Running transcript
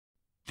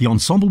The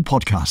Ensombl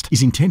podcast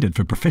is intended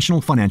for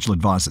professional financial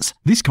advisors.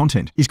 This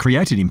content is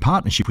created in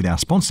partnership with our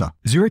sponsor,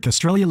 Zurich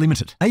Australia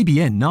Limited,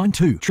 ABN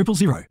 92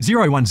 000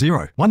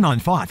 010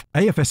 195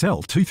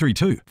 AFSL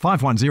 232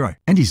 510,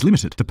 and is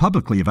limited to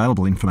publicly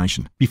available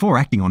information. Before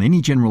acting on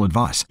any general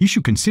advice, you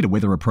should consider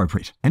whether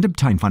appropriate and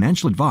obtain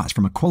financial advice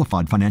from a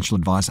qualified financial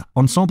advisor.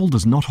 Ensombl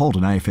does not hold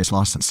an AFS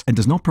license and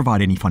does not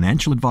provide any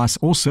financial advice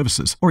or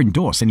services or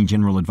endorse any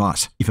general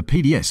advice. If a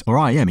PDS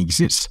or IM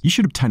exists, you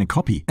should obtain a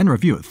copy and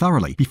review it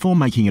thoroughly before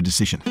making a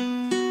decision.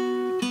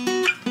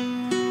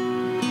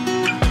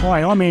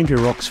 Hi, I'm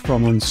Andrew Rocks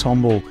from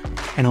Ensombl,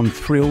 and I'm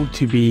thrilled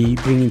to be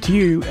bringing to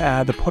you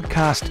the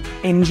podcast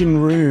Engine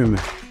Room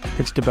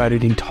that's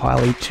devoted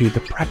entirely to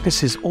the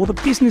practices or the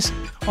business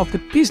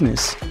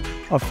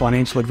of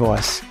financial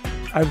advice.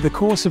 Over the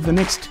course of the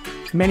next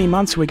many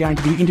months, we're going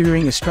to be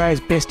interviewing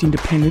Australia's best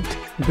independent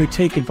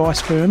boutique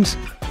advice firms,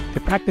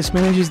 their practice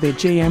managers, their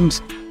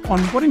GMs, on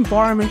what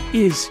environment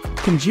is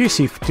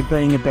conducive to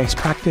being a best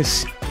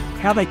practice,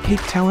 how they keep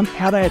talent,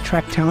 how they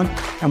attract talent,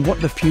 and what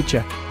the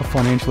future of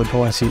financial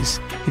advice is.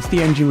 It's the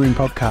Engine Room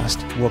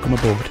podcast. Welcome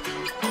aboard.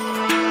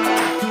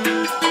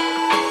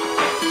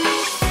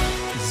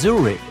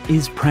 Zurich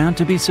is proud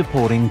to be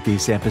supporting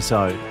this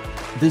episode.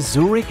 The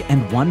Zurich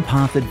and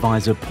OnePath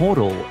Advisor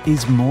portal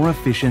is more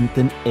efficient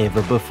than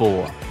ever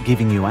before,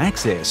 giving you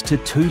access to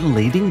 2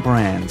 leading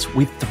brands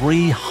with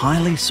 3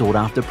 highly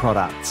sought-after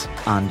products,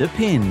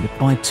 underpinned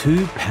by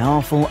 2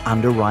 powerful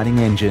underwriting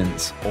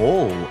engines,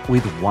 all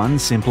with 1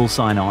 simple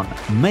sign-on,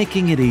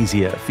 making it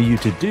easier for you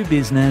to do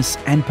business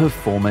and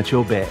perform at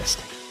your best.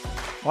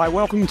 Hi,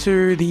 welcome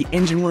to the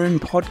Engine Room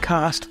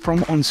podcast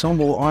from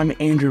Ensombl. I'm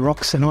Andrew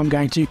Rocks, and I'm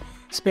going to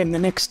spend the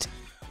next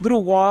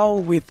little while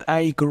with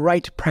a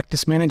great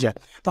practice manager.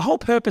 The whole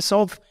purpose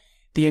of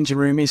the Engine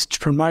Room is to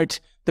promote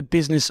the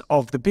business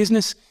of the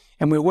business,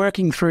 and we're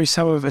working through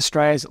some of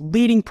Australia's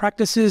leading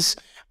practices,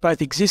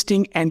 both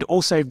existing and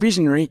also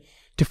visionary,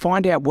 to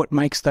find out what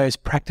makes those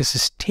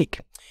practices tick.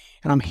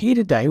 And I'm here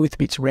today with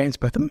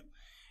Ramsbotham,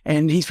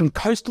 and he's from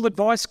Coastal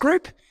Advice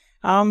Group.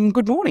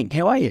 Good morning.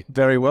 How are you?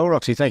 Very well,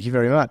 Roxy. Thank you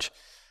very much.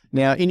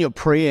 Now, in your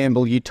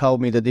preamble, you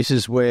told me that this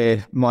is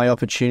where my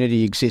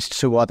opportunity exists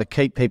to either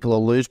keep people or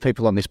lose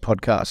people on this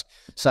podcast.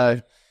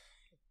 So,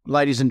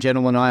 ladies and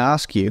gentlemen, I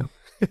ask you,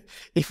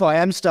 if I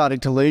am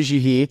starting to lose you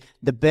here,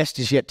 the best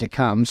is yet to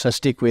come, so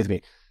stick with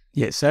me.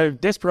 Yeah, so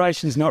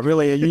desperation is not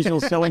really a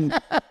usual selling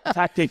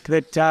tactic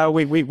that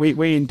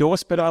we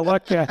endorse, but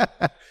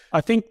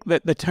I think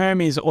that the term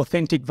is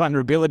authentic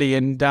vulnerability,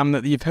 and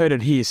that you've heard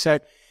it here. So,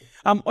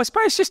 I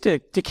suppose just to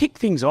kick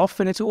things off,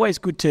 and it's always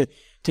good to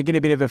get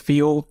a bit of a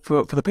feel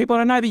for the people.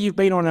 And I know that you've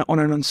been on an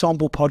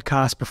Ensombl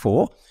podcast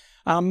before.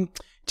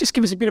 Just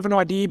give us a bit of an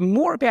idea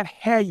more about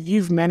how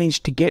you've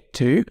managed to get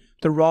to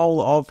the role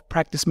of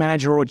practice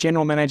manager or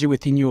general manager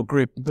within your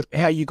group,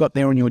 how you got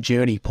there on your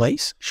journey,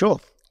 please. Sure.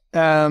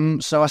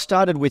 So I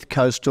started with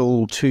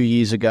Coastal 2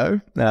 years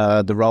ago.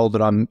 The role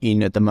that I'm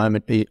in at the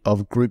moment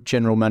of group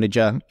general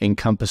manager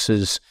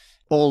encompasses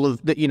all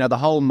of the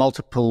whole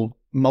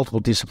multiple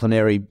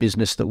disciplinary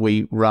business that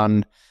we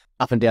run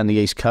up and down the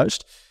East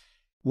Coast.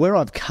 Where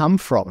I've come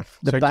from.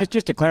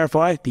 Just to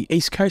clarify, the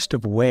East Coast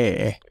of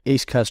where?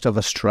 East Coast of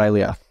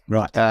Australia.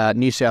 Right.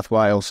 New South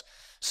Wales.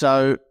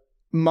 So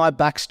my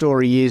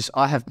backstory is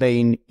I have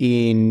been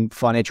in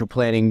financial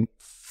planning,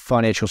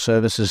 financial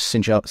services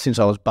since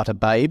I was but a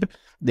babe.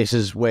 This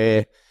is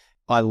where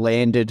I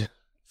landed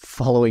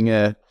following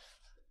a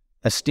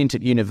stint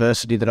at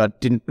university that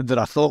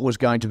I thought was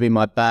going to be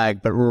my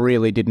bag, but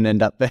really didn't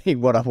end up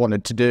being what I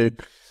wanted to do.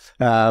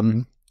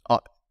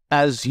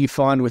 As you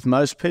find with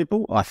most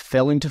people, I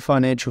fell into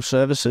financial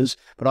services,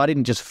 but I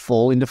didn't just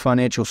fall into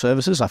financial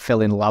services. I fell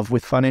in love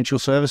with financial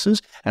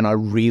services, and I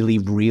really,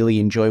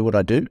 really enjoy what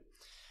I do.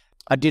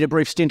 I did a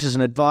brief stint as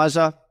an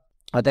advisor.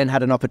 I then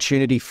had an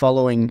opportunity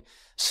following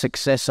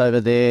success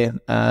over there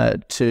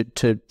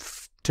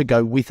to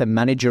go with a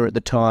manager at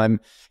the time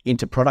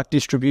into product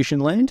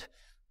distribution land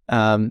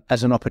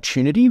as an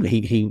opportunity.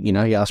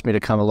 He asked me to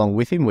come along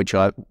with him, which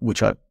I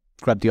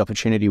grabbed the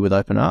opportunity with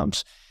open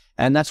arms.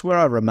 And that's where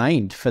I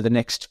remained for the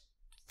next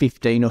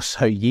 15 or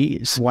so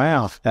years.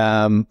 Wow.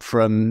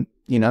 From,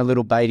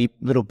 little baby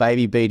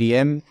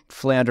BDM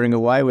floundering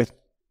away with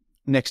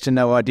next to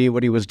no idea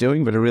what he was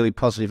doing, but a really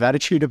positive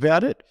attitude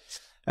about it,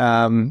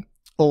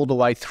 all the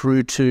way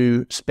through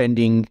to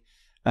spending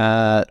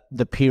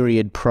the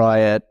period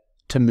prior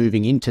to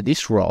moving into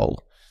this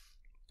role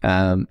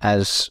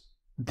as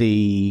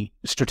the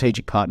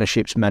strategic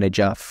partnerships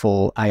manager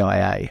for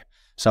AIA.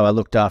 So I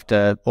looked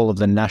after all of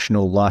the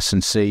national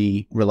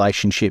licensee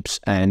relationships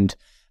and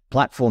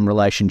platform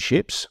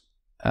relationships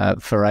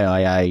for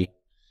AIA.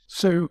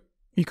 So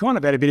you kind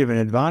of had a bit of an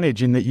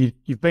advantage in that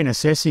you've been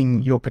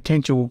assessing your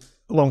potential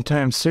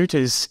long-term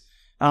suitors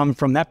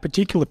from that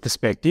particular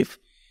perspective.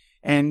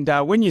 And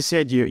when you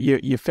said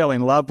you fell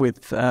in love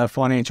with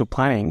financial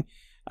planning,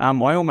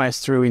 I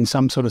almost threw in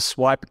some sort of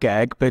swipe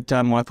gag, but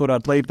I thought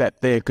I'd leave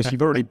that there because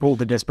you've already pulled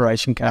the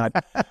desperation card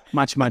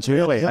much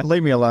earlier.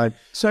 Leave me alone.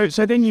 So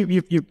then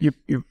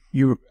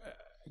you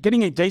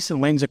getting a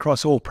decent lens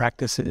across all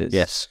practices.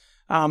 Yes.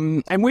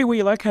 And where were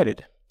you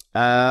located?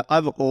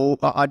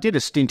 I did a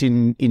stint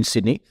in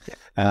Sydney.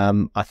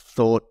 I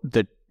thought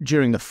that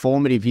during the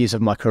formative years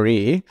of my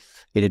career,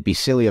 it'd be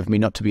silly of me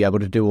not to be able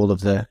to do all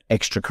of the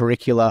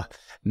extracurricular,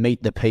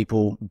 meet the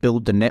people,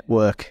 build the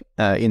network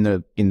in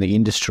the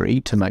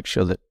industry to make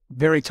sure that.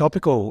 Very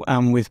topical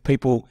with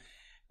people.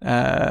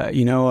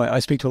 I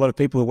speak to a lot of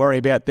people who worry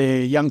about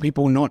their young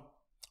people not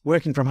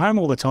working from home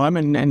all the time,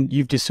 and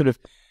you've just sort of,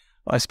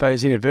 I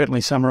suppose,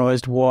 inadvertently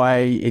summarised why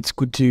it's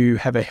good to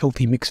have a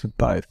healthy mix of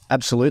both.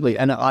 Absolutely.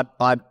 And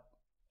I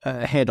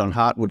hand on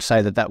heart, would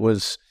say that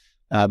was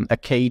a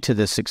key to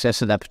the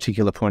success at that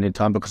particular point in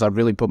time, because I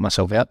really put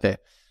myself out there.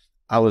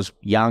 I was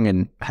young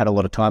and had a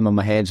lot of time on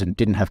my hands and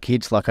didn't have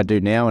kids like I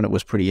do now, and it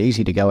was pretty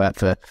easy to go out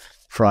for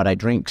Friday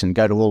drinks and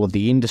go to all of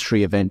the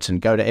industry events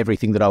and go to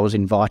everything that I was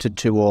invited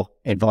to or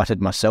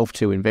invited myself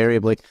to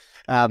invariably.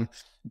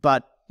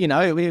 But,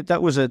 that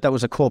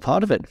was a core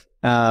part of it.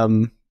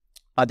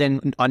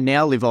 I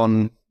now live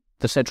on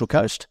the Central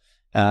Coast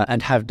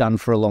and have done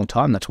for a long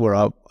time. That's where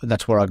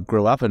I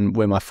grew up and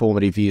where my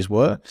formative years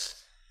were.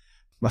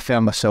 I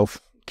found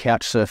myself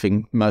couch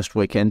surfing most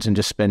weekends and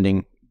just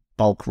spending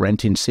bulk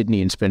rent in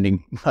Sydney and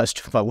spending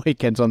most of my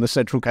weekends on the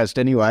Central Coast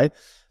anyway.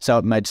 So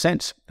it made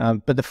sense.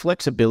 But the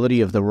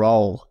flexibility of the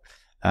role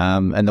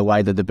and the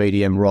way that the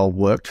BDM role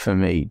worked for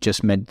me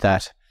just meant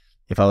that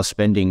if I was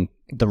spending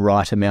the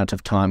right amount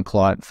of time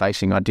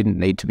client-facing, I didn't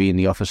need to be in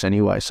the office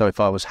anyway. So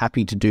if I was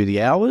happy to do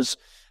the hours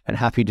and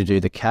happy to do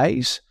the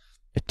Ks,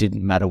 it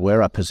didn't matter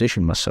where I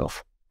positioned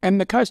myself. And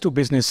the coastal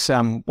business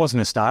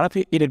wasn't a startup.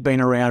 It had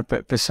been around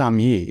for some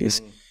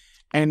years.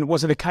 And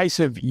was it a case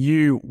of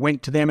you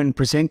went to them and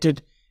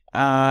presented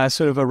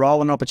sort of a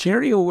role and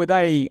opportunity, or were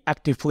they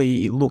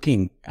actively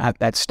looking at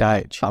that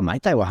stage? Oh,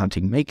 mate, they were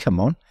hunting me. Come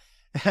on.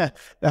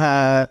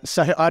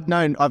 So I've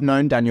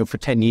known Daniel for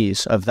 10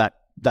 years of that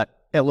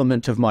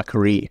element of my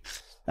career,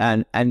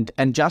 and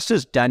just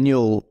as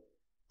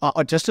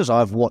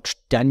I've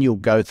watched Daniel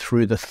go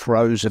through the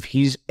throes of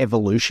his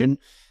evolution.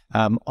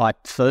 I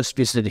first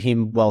visited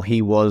him while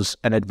he was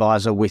an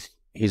advisor with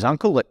his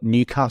uncle at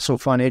Newcastle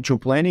Financial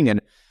Planning and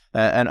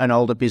an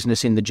older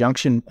business in the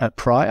Junction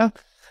prior.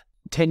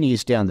 10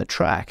 years down the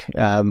track,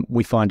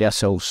 we find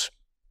ourselves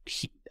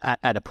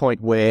at a point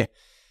where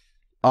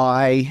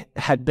I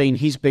had been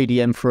his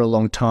BDM for a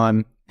long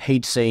time.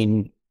 He'd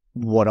seen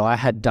what I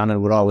had done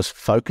and what I was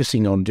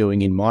focusing on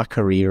doing in my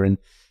career and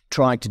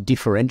trying to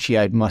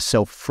differentiate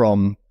myself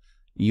from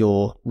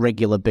your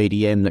regular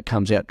BDM that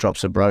comes out,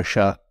 drops a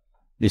brochure.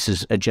 This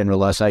is a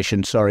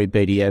generalization, sorry,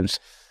 BDMs.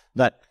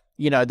 But,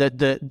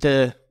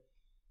 the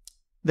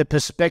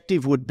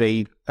perspective would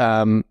be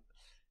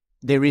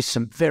there is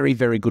some very,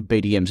 very good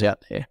BDMs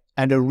out there,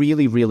 and a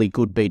really, really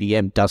good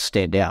BDM does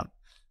stand out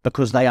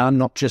because they are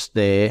not just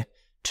there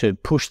to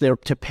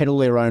peddle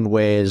their own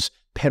wares,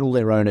 peddle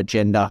their own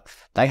agenda.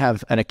 They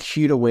have an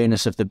acute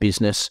awareness of the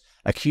business,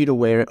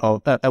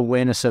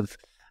 awareness of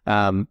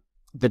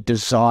the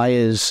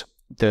desires,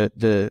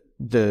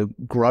 the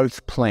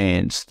growth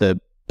plans, the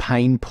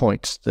pain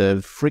points,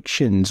 the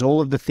frictions,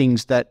 all of the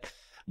things that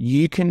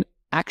you can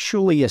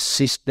actually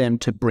assist them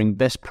to bring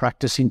best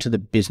practice into the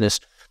business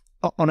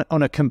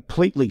on a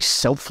completely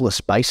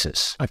selfless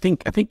basis. I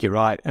think you're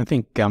right. I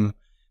think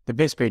the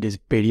best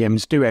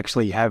BDMs do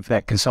actually have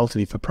that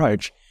consultative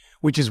approach,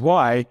 which is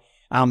why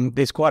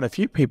there's quite a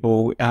few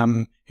people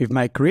who've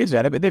made careers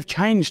out of it. They've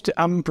changed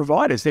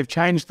providers, they've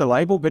changed the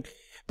label, but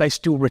they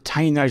still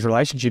retain those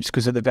relationships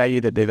because of the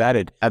value that they've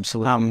added.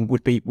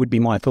 Absolutely, would be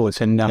my thoughts,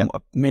 and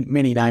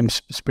many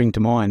names spring to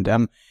mind.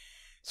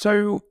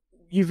 So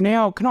you've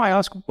now, can I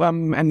ask,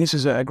 and this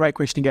is a great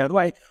question to get out of the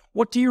way,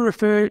 what do you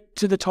refer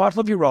to the title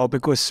of your role?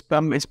 Because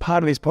as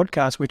part of this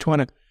podcast, we're trying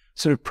to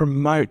sort of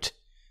promote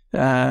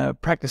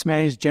practice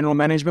managers, general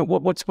management.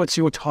 What's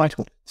your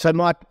title? So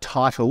my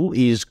title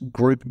is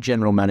Group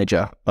General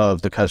Manager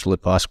of the Coastal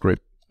Advice Group.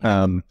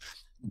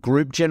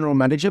 Group General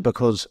Manager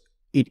because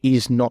it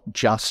is not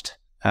just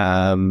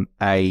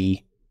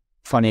a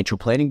financial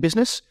planning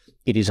business.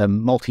 It is a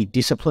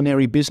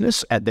multidisciplinary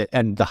business, and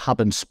the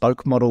hub and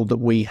spoke model that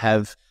we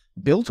have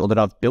built, or that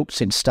I've built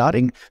since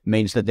starting,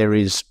 means that there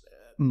is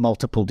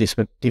multiple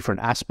different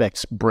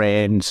aspects,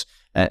 brands,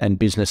 and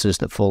businesses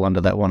that fall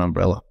under that one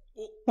umbrella.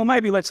 Well,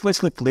 maybe let's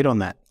lift the lid on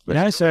that.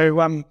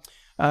 So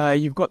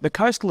you've got the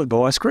Coastal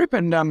Advice Group,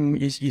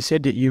 and you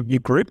said that you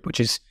group, which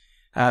is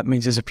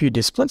means there's a few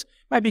disciplines.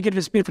 Maybe give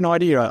us a bit of an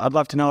idea. I'd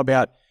love to know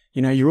about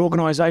your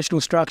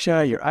organisational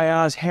structure, your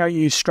ARs, how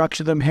you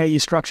structure them, how you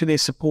structure their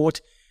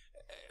support.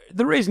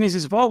 The reason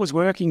is if I was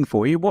working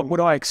for you, what would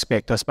I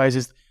expect? I suppose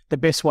is the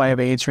best way of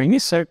answering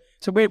this. So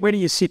where do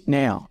you sit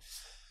now?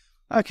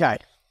 Okay,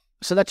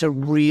 so that's a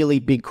really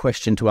big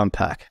question to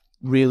unpack.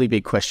 Really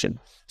big question.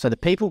 So the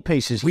people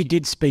pieces... We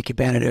did speak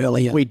about it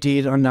earlier. We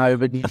did, I know,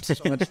 but you've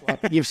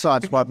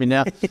sideswiped me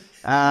now.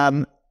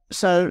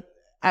 So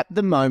at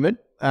the moment,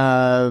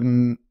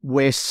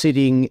 we're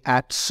sitting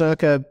at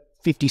circa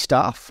 50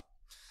 staff.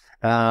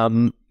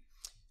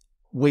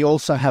 We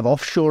also have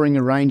offshoring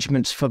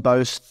arrangements for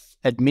both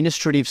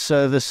administrative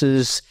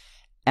services,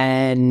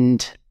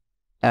 and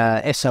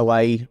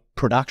SOA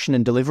production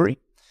and delivery.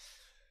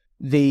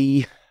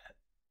 The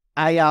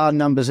AR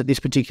numbers at this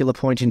particular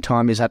point in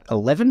time is at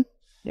 11.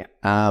 Yeah.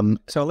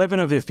 So 11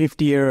 of the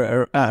 50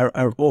 are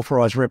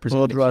authorised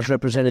representatives. Authorised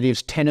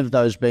representatives, 10 of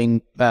those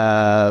being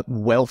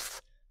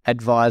wealth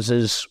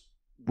advisors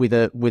with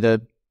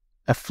a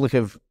flick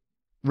of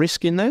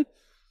risk in there.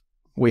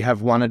 We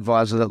have one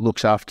advisor that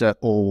looks after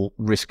all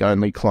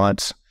risk-only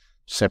clients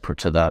separate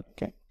to that.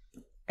 Okay.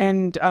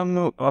 And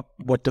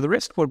what do the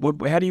rest?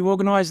 How do you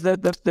organise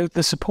the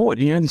support?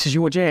 You know, this is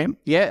your jam.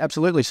 Yeah,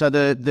 absolutely. So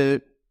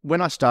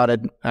when I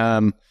started,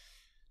 the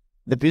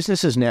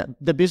business now,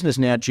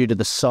 due to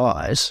the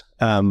size,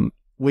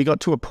 we got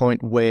to a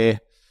point where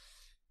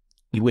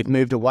we've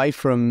moved away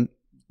from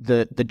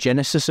the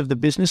genesis of the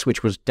business,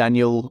 which was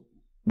Daniel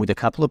with a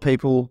couple of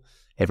people.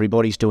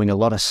 Everybody's doing a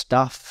lot of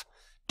stuff,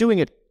 doing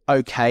it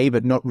okay,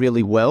 but not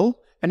really well.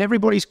 And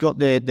everybody's got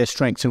their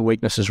strengths and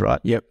weaknesses, right?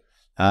 Yep.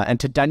 And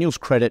to Daniel's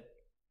credit,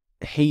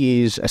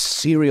 he is a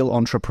serial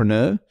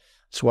entrepreneur.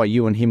 That's why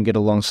you and him get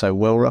along so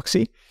well,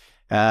 Roxy.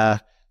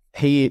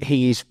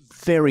 He is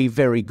very,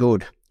 very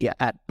good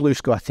at blue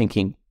sky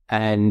thinking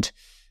and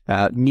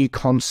new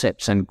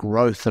concepts and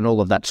growth and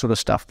all of that sort of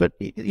stuff. But,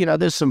 you know,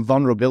 there's some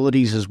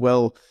vulnerabilities as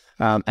well,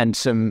 and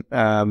some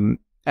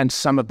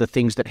of the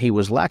things that he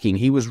was lacking.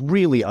 He was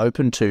really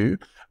open to,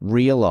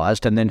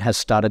 realised, and then has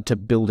started to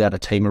build out a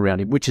team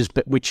around him,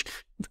 which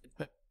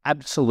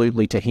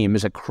absolutely to him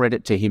is a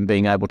credit to him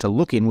being able to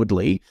look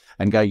inwardly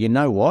and go, you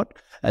know what,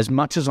 as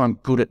much as I'm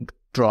good at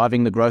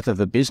driving the growth of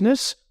a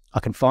business, I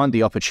can find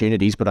the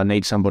opportunities, but I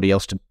need somebody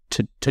else to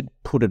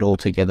put it all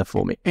together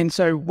for me. And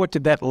so how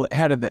did that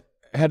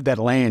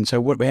land?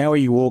 So how are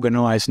you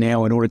organised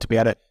now in order to be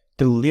able to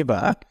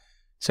deliver?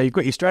 So you've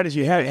got your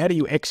strategy. How do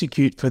you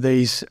execute for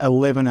these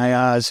 11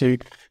 ARs who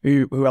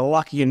are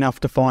lucky enough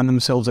to find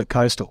themselves at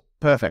Coastal?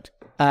 Perfect.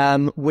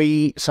 So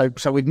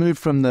we've moved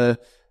from the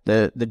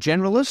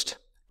generalist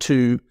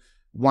to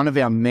one of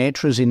our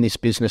mantras in this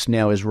business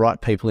now is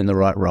right people in the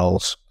right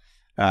roles.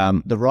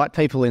 The right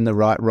people in the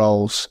right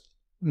roles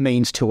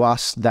means to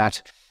us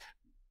that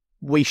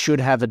we should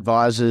have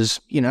advisors,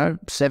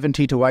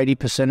 70 to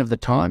 80% of the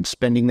time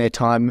spending their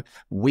time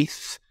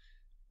with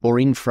or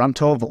in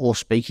front of or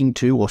speaking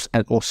to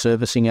or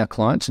servicing our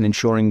clients and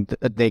ensuring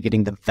that they're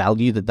getting the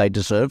value that they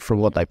deserve for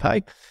what they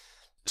pay.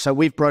 So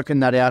we've broken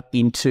that out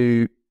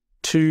into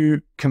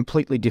two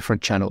completely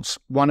different channels,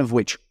 one of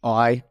which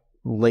I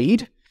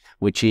lead,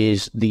 which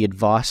is the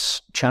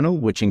advice channel,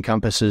 which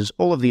encompasses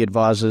all of the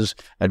advisors,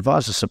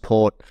 advisor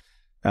support,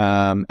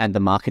 and the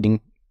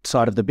marketing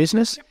side of the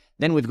business. Yep.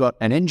 Then we've got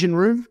an engine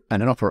room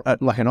and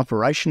an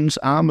operations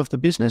arm of the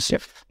business,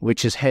 yep,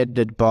 which is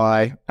headed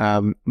by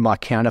my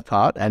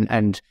counterpart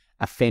and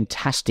a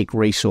fantastic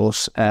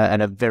resource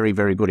and a very,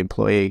 very good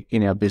employee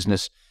in our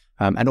business,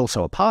 and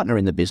also a partner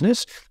in the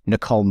business,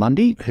 Nicole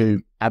Mundy,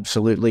 who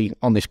absolutely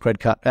on this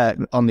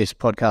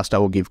podcast I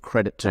will give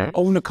credit to.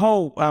 Oh,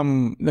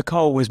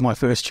 Nicole was my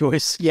first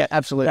choice. Yeah,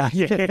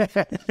 absolutely. Yeah.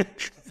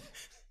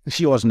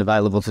 She wasn't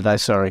available today,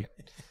 sorry.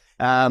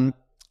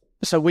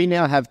 So we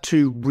now have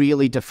two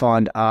really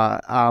defined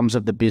arms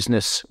of the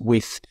business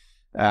with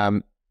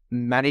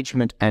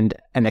management and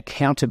an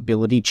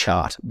accountability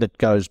chart that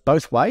goes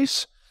both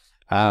ways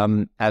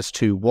as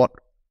to what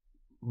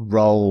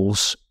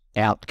roles,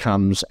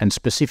 outcomes, and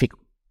specific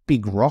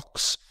big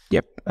rocks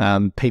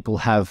people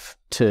have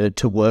to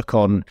work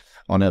on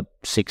a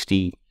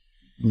 60,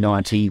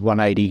 90,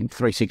 180,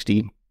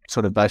 360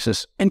 sort of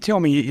basis. And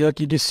tell me, like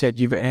you just said,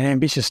 you've an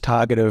ambitious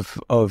target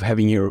of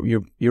having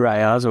your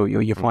ARs or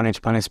your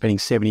financial planner spending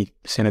 70%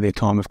 of their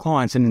time with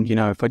clients. And,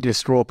 if I did a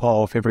straw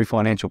poll of every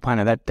financial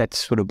planner,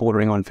 that's sort of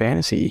bordering on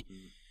fantasy.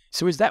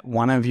 So is that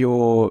one of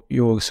your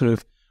sort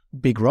of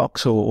big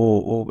rocks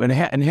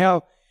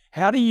how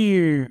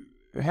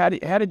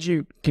did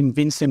you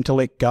convince them to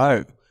let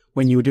go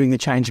when you were doing the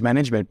change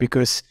management?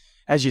 Because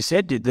as you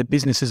said, the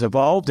business has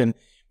evolved and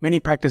many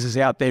practices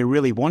out there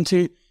really want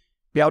to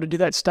be able to do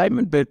that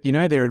statement, but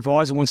their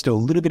advisor wants to do a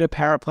little bit of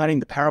paraplanning.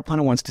 The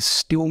paraplanner wants to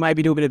still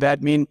maybe do a bit of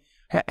admin.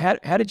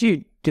 How did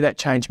you do that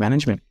change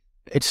management?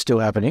 It's still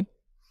happening,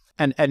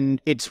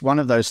 and it's one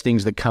of those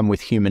things that come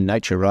with human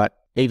nature, right?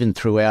 Even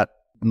throughout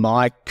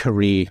my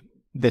career,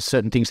 there's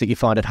certain things that you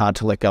find it hard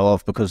to let go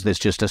of because there's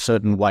just a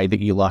certain way that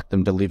you like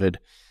them delivered.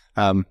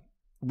 One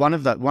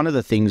of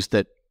the things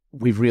that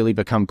we've really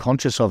become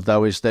conscious of,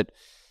 though, is that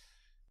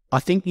I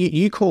think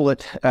you call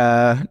it,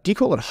 do you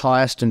call it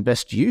highest and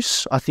best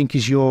use, I think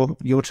is your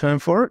term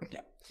for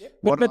it? Yeah.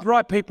 But the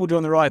right people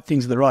doing the right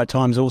things at the right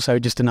times also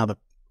just another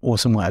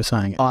awesome way of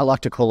saying it. I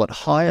like to call it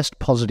highest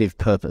positive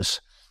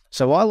purpose.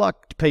 So I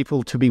like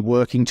people to be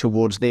working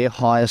towards their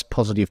highest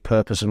positive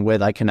purpose and where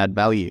they can add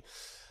value.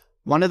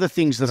 One of the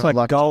things that I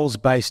like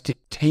goals-based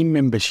team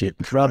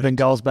membership rather than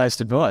goals-based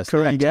advice.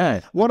 Correct. There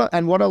you go.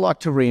 What I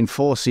like to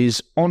reinforce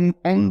is on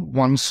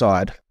one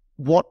side,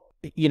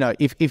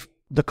 if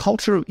the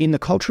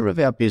culture of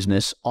our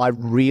business, I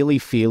really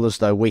feel as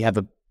though we have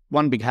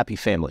one big happy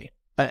family.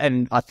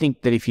 And I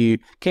think that if you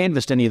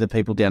canvassed any of the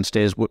people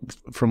downstairs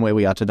from where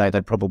we are today,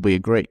 they'd probably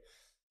agree.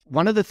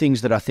 One of the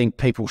things that I think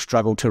people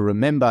struggle to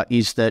remember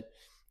is that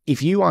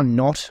if you are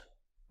not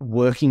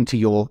working to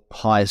your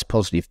highest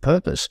positive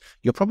purpose,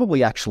 you're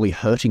probably actually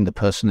hurting the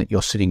person that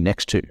you're sitting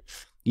next to.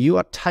 You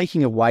are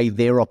taking away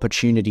their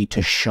opportunity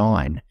to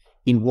shine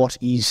in what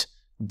is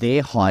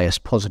their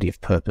highest positive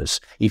purpose.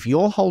 If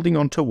you're holding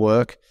on to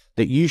work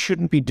that you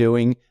shouldn't be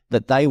doing,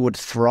 that they would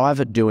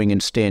thrive at doing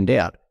and stand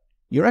out,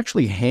 you're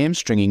actually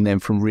hamstringing them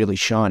from really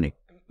shining.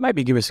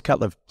 Maybe give us a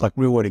couple of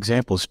real world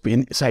examples,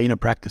 say in a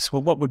practice.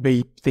 Well, what would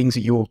be things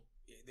that you've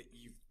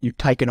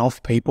taken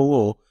off people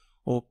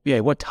or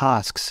what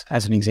tasks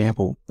as an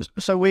example?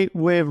 So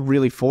we're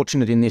really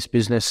fortunate in this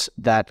business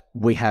that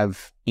we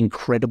have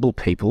incredible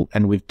people,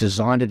 and we've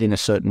designed it in a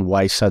certain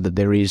way so that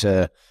there is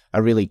a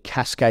really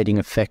cascading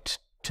effect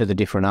to the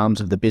different arms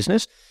of the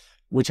business,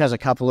 which has a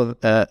couple of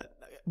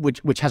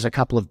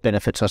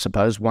benefits, I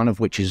suppose. One of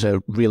which is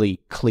a really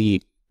clear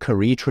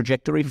career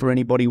trajectory for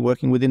anybody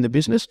working within the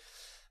business,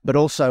 but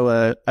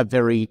also a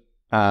very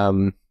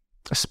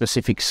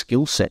specific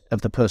skill set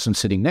of the person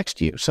sitting next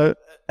to you. So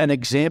an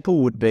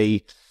example would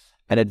be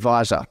an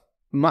advisor,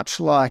 much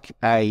like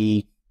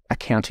a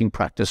accounting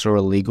practice or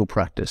a legal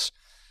practice.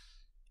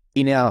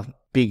 In our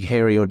big,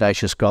 hairy,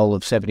 audacious goal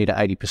of 70 to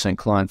 80%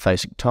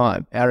 client-facing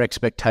time, our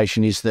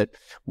expectation is that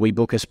we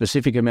book a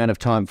specific amount of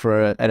time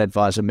for an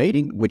advisor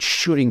meeting, which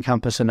should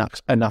encompass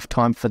enough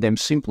time for them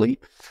simply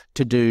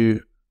to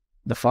do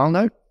the file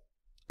note,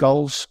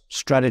 goals,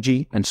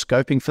 strategy, and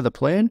scoping for the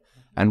plan,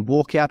 and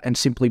walk out and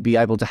simply be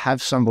able to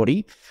have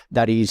somebody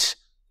that is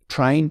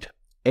trained,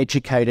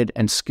 educated,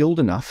 and skilled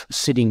enough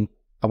sitting,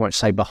 I won't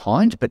say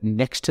behind, but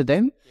next to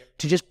them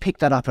to just pick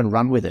that up and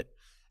run with it.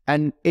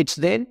 And it's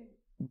then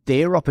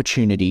their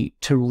opportunity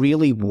to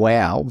really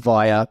wow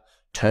via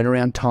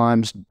turnaround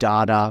times,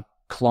 data,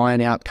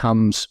 client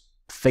outcomes,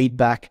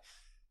 feedback.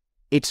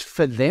 It's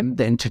for them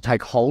then to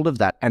take hold of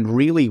that and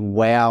really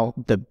wow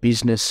the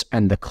business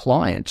and the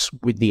clients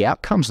with the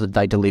outcomes that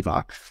they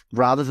deliver,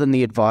 rather than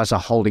the advisor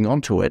holding on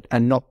to it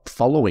and not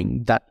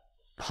following that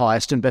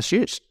highest and best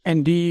use.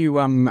 And do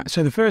you,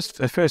 so the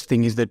first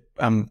thing is that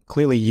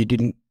clearly you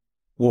didn't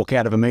walk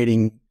out of a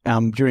meeting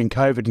during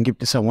COVID and give it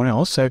to someone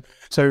else.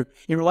 So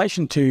in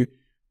relation to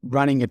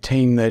running a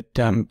team that,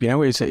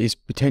 is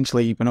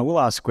potentially, and I will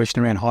ask a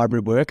question around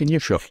hybrid work, and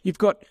you've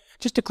got,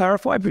 just to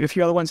clarify a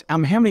few other ones, how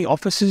many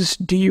offices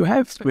do you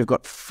have? We've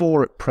got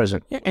 4 at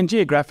present. Yeah, and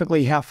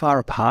geographically, how far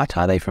apart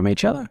are they from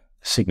each other?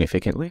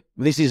 Significantly.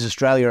 This is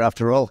Australia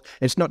after all.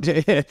 It's not,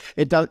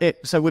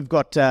 so we've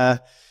got,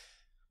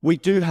 we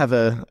do have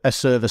a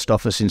serviced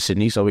office in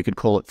Sydney, so we could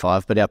call it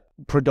 5, but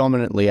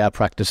predominantly our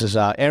practices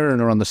are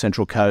Erina on the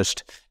Central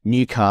Coast,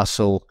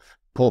 Newcastle,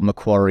 Port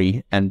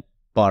Macquarie, and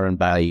Byron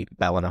Bay,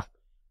 Ballina.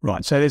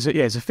 Right. So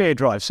there's a fair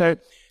drive. So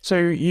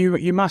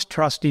you must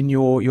trust in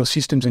your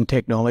systems and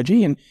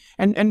technology,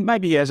 and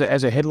maybe as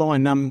a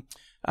headline,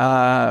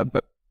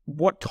 but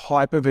what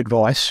type of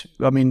advice?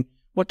 I mean,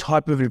 what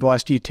type of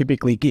advice do you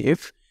typically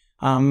give?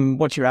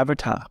 What's your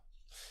avatar?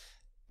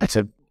 That's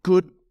a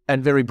good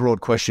and very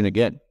broad question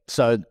again.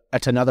 So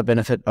that's another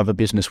benefit of a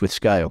business with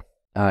scale,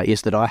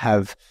 is that I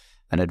have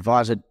an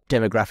advisor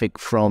demographic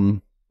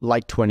from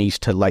late 20s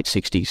to late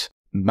 60s.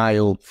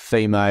 Male,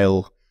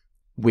 female,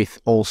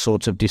 with all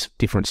sorts of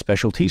different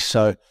specialties.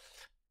 So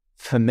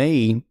for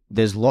me,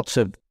 there's lots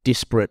of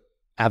disparate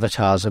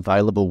avatars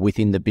available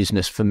within the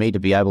business for me to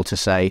be able to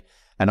say,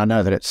 and I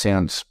know that it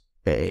sounds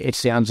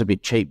a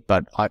bit cheap,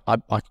 but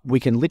we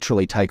can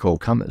literally take all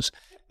comers.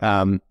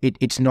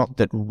 It's not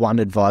that one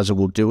advisor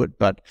will do it,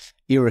 but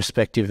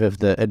irrespective of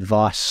the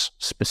advice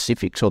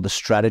specifics or the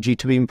strategy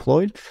to be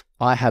employed,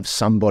 I have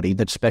somebody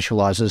that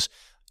specializes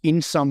in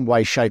some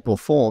way, shape, or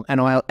form.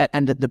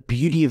 And the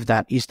beauty of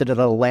that is that it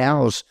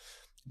allows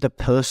the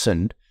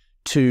person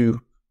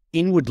to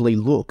inwardly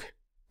look,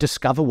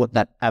 discover what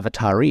that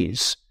avatar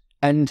is,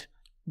 and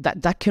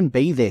that can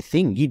be their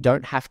thing. You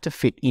don't have to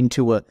fit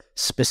into a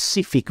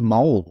specific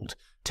mold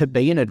to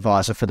be an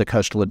advisor for the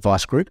Coastal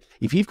Advice Group.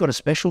 If you've got a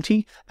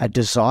specialty, a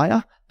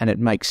desire, and it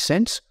makes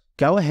sense,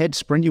 go ahead,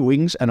 spread your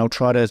wings, and I'll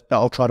try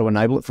to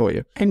enable it for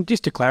you. And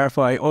just to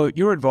clarify,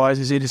 your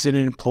advisors, is it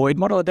an employed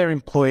model? Are they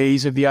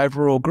employees of the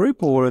overall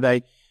group, or are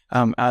they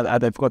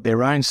they've got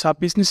their own sub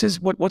businesses?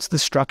 What's the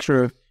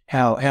structure of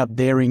how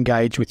they're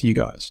engaged with you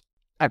guys?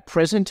 At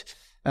present,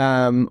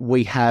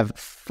 we have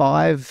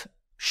 5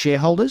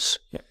 shareholders.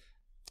 Yep.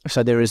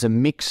 So there is a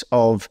mix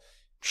of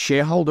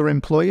shareholder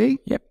employee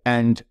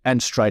and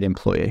straight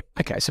employee.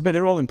 Okay, but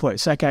they're all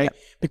employees. Okay, yep.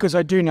 Because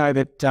I do know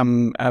that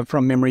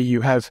from memory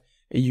you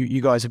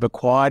guys have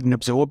acquired and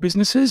absorbed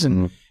businesses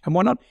and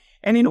whatnot.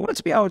 And in order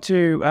to be able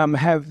to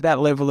have that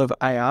level of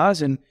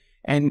ARs and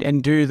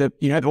do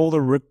the all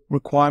the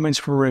requirements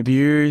for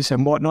reviews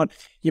and whatnot,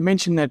 you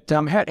mentioned that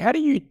how do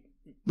you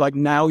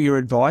nail your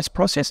advice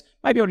process?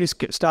 Maybe I'll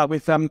just start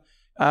with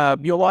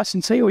your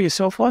licensee or you're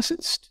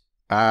self-licensed.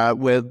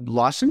 We're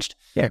licensed.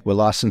 Yeah, we're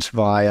licensed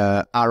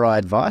via RI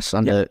Advice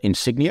under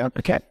Insignia.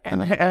 Okay,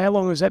 and how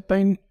long has that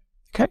been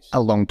Okay. A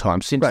long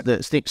time, since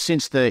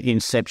the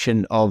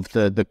inception of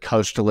the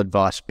Coastal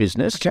Advice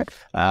business. Okay.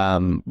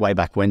 Way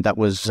back when. That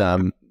was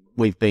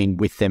we've been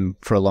with them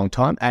for a long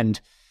time, and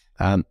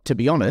to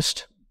be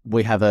honest,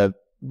 we have a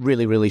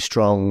really, really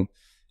strong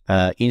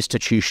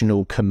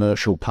institutional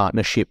commercial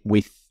partnership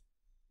with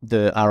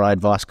the RI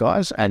Advice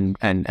guys,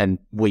 and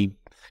we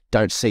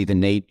don't see the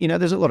need.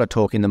 There's a lot of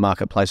talk in the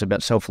marketplace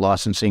about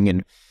self-licensing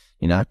and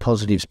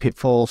positives,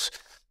 pitfalls.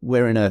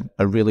 We're in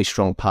a really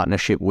strong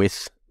partnership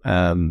with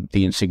the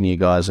Insignia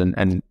guys,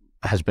 and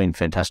has been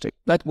fantastic.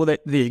 There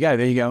you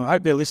go. I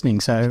hope they're listening.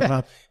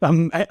 So,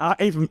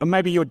 even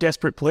maybe your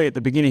desperate plea at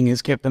the beginning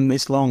has kept them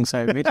this long.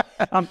 So,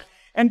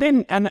 and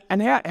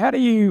how do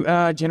you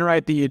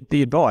generate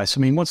the advice?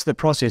 I mean, what's the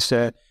process?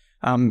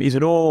 Is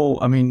it all?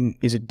 I mean,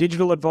 is it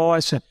digital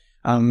advice?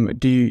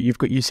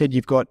 You said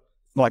you've got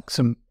like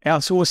some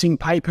outsourcing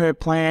pay-per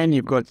plan.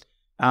 You've got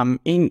have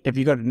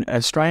you got an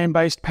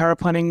Australian-based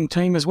paraplanning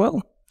team as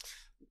well?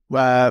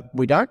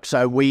 We don't.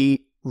 So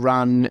we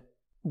run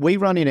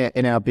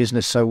in our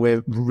business. So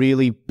we're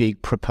really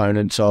big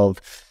proponents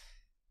of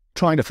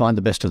trying to find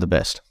the best of the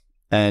best.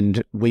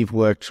 And we've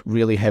worked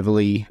really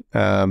heavily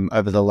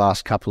over the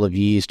last couple of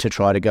years to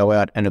try to go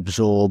out and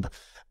absorb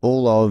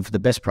all of the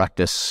best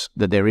practice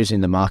that there is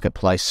in the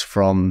marketplace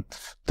from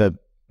the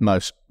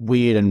most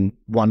weird and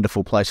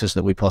wonderful places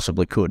that we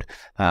possibly could.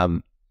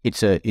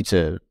 It's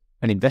an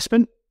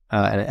investment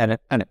and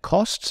it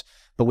costs,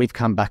 but we've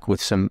come back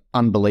with some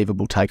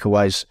unbelievable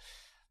takeaways.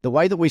 The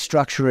way that we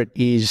structure it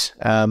is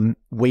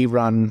we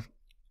run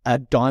a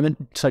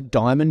diamond. So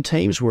diamond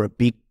teams were a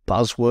big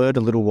buzzword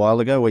a little while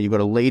ago, where you've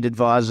got a lead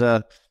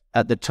advisor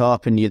at the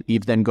top, and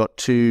you've then got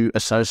two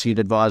associate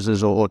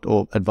advisors or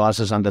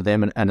advisors under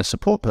them, and a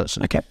support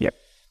person. Okay. Yep.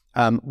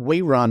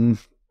 We run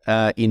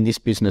in this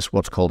business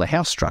what's called a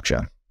house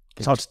structure.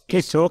 So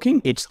keep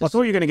talking. I thought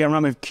you were going to go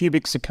run with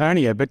cubic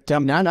zirconia, but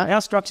no.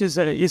 House structures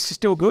is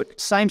still good.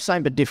 Same,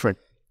 but different.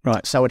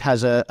 Right. So it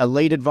has a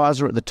lead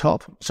advisor at the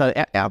top. So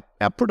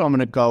our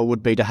predominant goal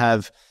would be to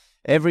have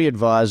every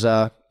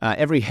advisor,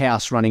 every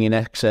house running in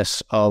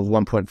excess of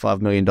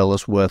 $1.5 million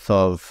worth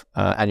of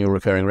annual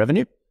recurring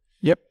revenue.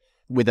 Yep.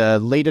 With a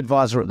lead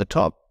advisor at the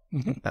top,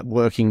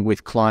 working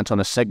with clients on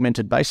a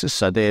segmented basis.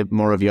 So they're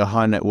more of your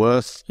high net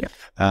worth. Yep.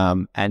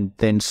 And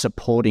then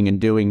supporting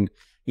and doing,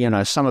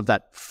 some of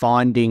that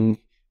finding,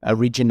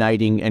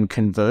 originating and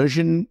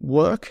conversion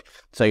work.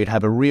 So you'd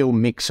have a real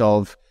mix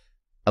of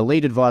a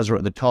lead advisor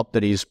at the top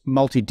that is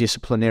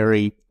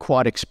multidisciplinary,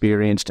 quite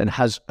experienced, and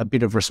has a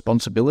bit of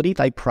responsibility.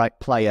 They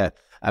play a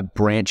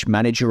branch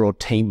manager or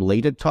team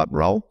leader type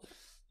role,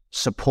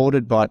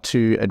 supported by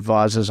two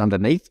advisors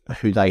underneath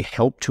who they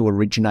help to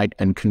originate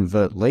and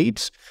convert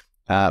leads,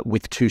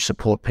 with two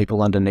support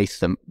people underneath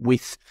them,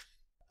 with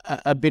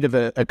a bit of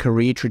a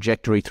career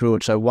trajectory through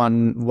it. So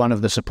one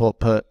of the support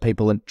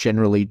people are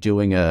generally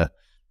doing a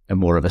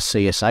more of a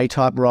CSA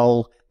type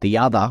role. The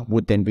other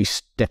would then be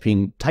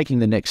taking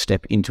the next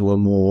step into a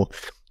more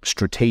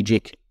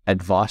strategic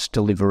advice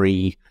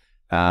delivery,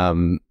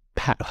 pseudo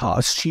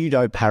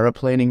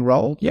paraplanning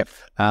role,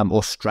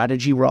 or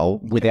strategy role,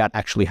 without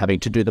actually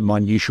having to do the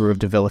minutiae of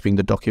developing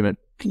the document.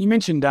 And you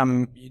mentioned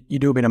you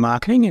do a bit of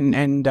marketing,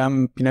 and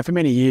for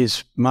many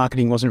years,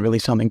 marketing wasn't really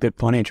something that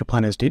financial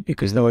planners did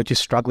because they were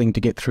just struggling to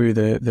get through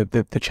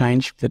the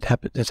change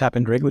that's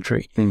happened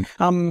regulatory.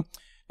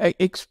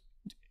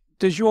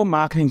 Does your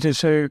marketing,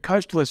 so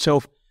Coastal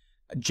itself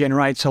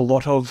generates a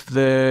lot of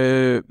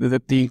the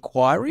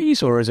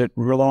inquiries, or is it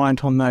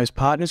reliant on those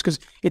partners? Because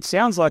it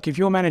sounds like if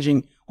you're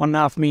managing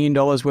 $1.5 million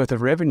worth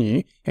of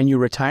revenue and you're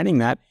retaining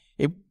that,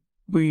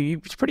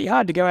 it's pretty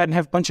hard to go out and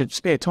have a bunch of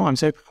spare time.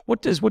 So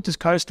what does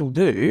Coastal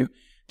do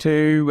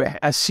to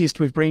assist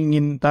with bringing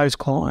in those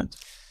clients?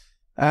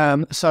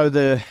 So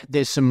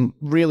there's some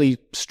really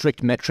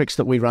strict metrics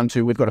that we run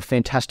to. We've got a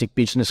fantastic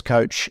business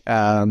coach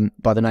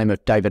by the name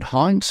of David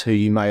Hines, who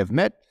you may have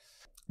met.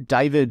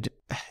 David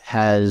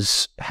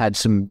has had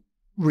some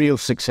real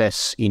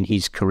success in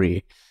his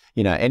career.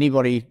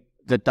 Anybody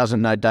that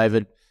doesn't know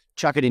David,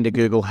 chuck it into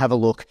Google, have a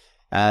look.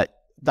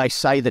 They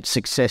say that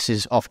success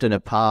is often a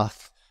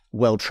path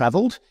well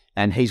travelled,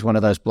 and he's one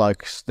of those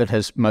blokes that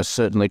has most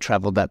certainly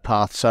travelled that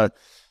path. So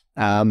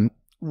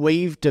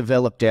we've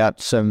developed out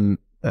some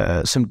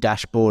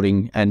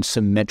dashboarding and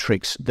some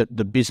metrics that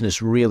the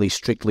business really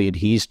strictly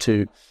adheres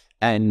to,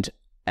 and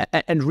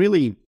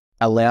really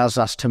allows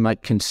us to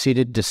make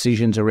considered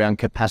decisions around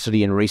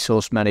capacity and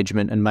resource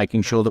management, and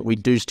making sure that we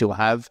do still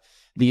have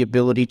the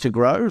ability to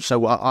grow.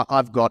 So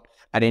I've got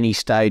at any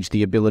stage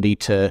the ability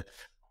to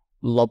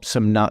lob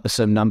some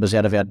numbers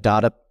out of our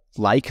data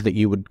lake that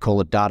you would call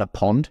a data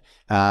pond,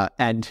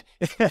 and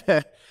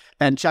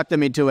and chuck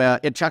them into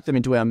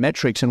our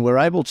metrics, and we're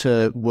able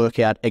to work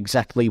out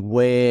exactly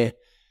where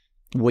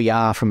we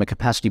are from a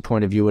capacity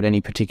point of view at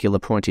any particular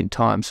point in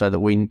time, so that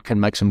we can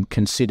make some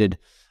considered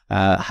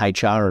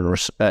HR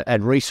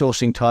and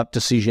resourcing type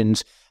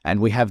decisions, and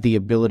we have the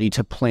ability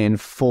to plan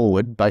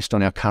forward based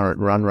on our current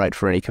run rate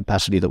for any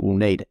capacity that we'll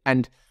need.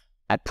 And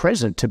at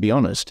present, to be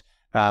honest,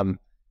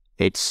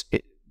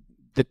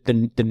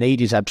 the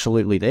need is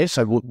absolutely there.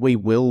 So we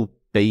will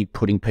be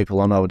putting people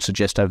on, I would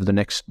suggest, over the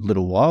next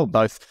little while,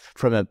 both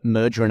from a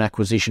merger and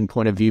acquisition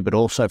point of view, but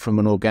also from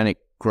an organic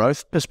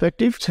growth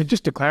perspective. So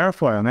just to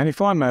clarify on that,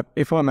 if I'm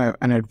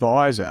an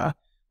advisor,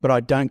 but I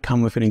don't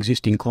come with an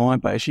existing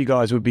client base, you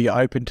guys would be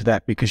open to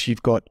that because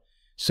you've got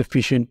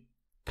sufficient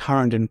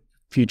current and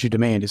future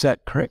demand. Is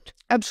that correct?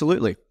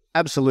 Absolutely.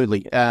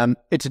 Absolutely.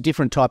 It's a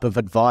different type of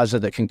advisor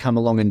that can come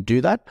along and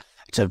do that.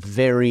 It's a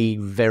very,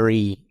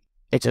 very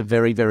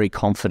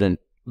confident,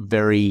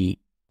 very,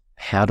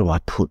 how do I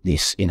put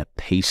this in a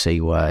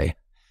PC way?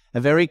 A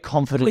very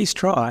confident... Please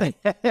try.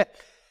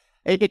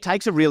 It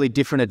takes a really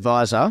different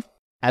advisor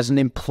as an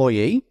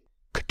employee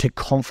to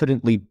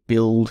confidently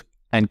build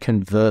and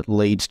convert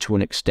leads to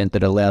an extent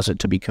that allows it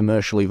to be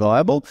commercially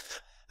viable.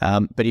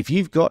 But if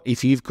you've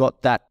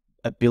got that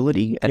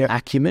ability and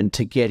acumen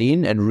to get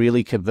in and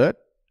really convert,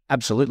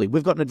 absolutely.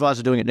 We've got an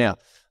advisor doing it now.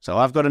 So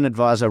I've got an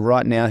advisor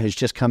right now who's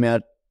just come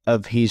out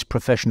of his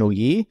professional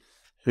year,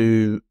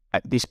 who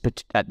at this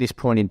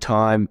point in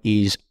time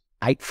is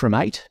 8 from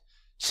 8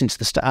 since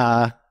the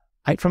start.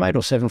 8 from 8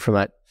 or 7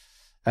 from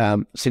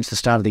 8 since the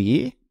start of the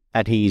year,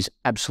 and he's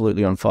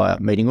absolutely on fire,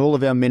 meeting all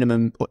of our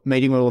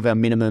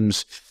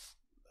minimums.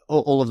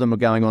 All of them are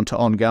going on to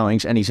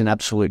ongoings, and he's an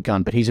absolute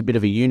gun. But he's a bit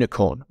of a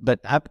unicorn. But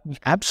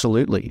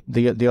absolutely,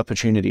 the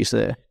opportunity is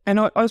there. And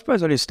I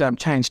suppose I just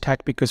changed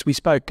tack because we've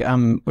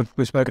spoken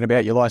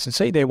about your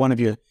licensee. They're one of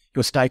your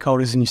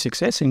stakeholders in your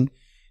success, and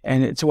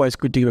it's always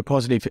good to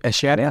give a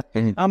shout out.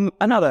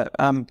 Another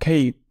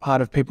key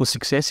part of people's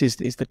success is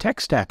the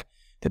tech stack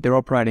that they're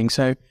operating.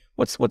 So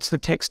what's the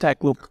tech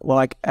stack look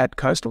like at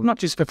Coastal? Not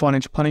just for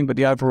financial planning, but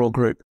the overall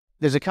group.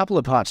 There's a couple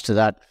of parts to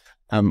that.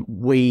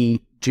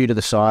 We, due to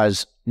the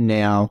size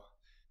now,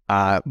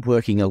 are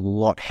working a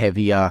lot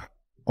heavier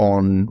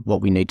on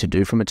what we need to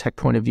do from a tech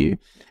point of view.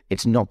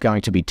 It's not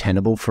going to be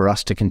tenable for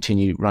us to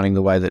continue running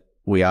the way that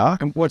we are.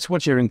 And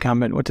what's your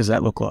incumbent? What does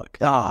that look like?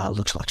 It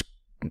looks like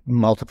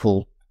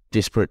multiple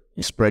disparate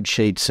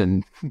spreadsheets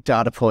and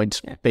data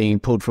points being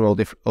pulled from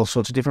all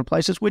sorts of different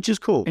places, which is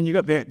cool. And you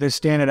got the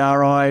standard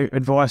RI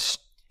advice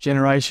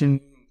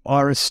generation,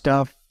 IRIS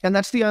stuff. And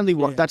that's the only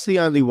one. That's the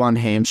only one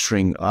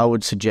hamstring I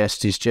would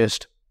suggest is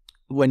just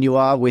when you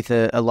are with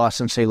a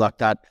licensee like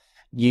that,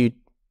 you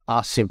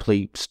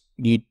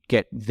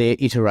get their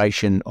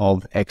iteration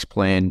of X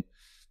plan.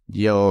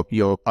 You're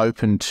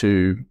open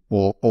to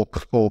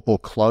or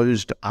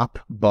closed up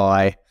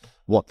by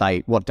what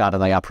data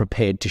they are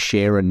prepared to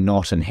share and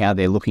not, and how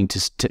they're looking to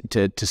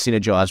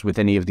synergize with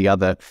any of the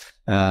other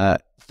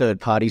third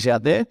parties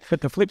out there.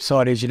 But the flip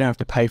side is you don't have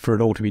to pay for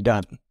it all to be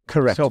done.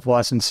 Correct.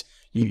 Self-license,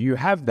 you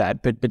have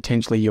that, but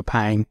potentially you're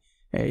paying.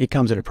 It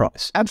comes at a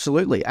price.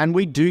 Absolutely. And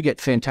we do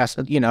get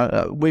fantastic,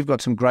 we've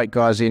got some great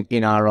guys in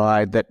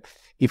RI that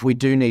if we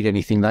do need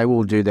anything, they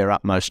will do their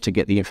utmost to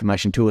get the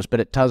information to us, but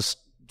it does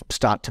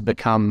start to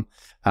become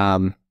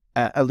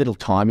a little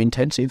time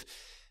intensive.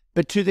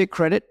 But to their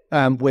credit,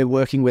 we're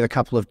working with a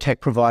couple of tech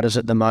providers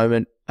at the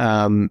moment.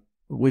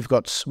 We've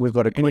got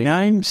Any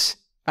names?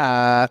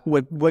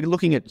 We're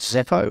looking at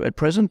Zeppo at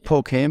present.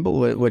 Paul Campbell,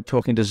 we're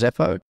talking to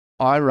Zeppo.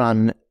 I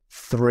run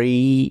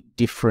 3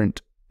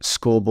 different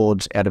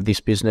scoreboards out of this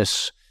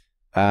business.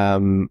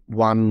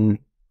 One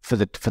for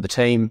the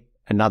team,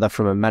 another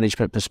from a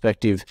management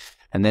perspective,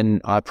 and then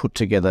I put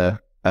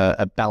together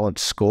a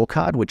balanced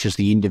scorecard, which is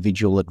the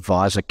individual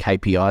advisor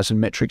KPIs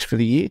and metrics for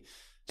the year.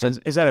 So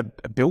is that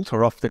a built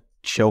or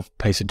off-the-shelf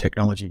piece of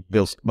technology?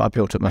 I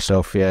built it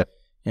myself, yeah.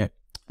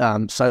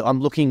 So I'm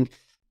looking,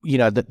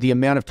 the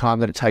amount of time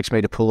that it takes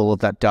me to pull all of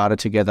that data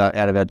together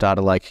out of our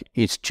data lake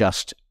is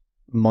just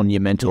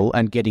monumental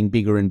and getting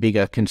bigger and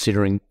bigger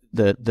considering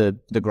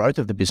the growth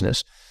of the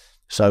business.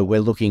 So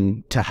we're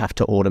looking to have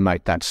to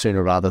automate that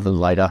sooner rather than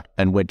later,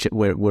 and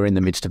we're in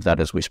the midst of that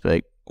as we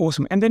speak.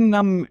 Awesome. And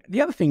then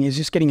the other thing is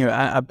just getting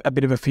a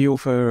bit of a feel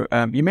for,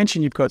 you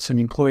mentioned you've got some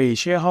employee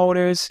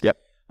shareholders. Yep.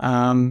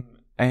 And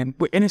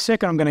in a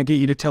second, I'm going to get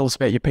you to tell us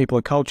about your people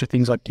and culture,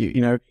 things like,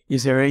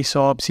 is there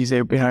ESOPs? Is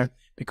there,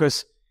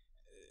 because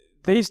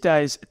these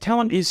days,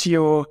 talent is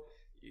your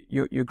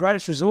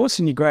greatest resource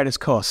and your greatest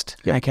cost.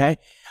 Yep. Okay.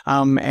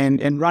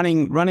 And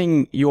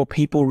running your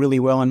people really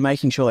well and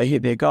making sure they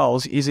hit their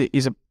goals is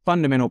a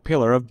fundamental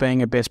pillar of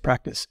being a best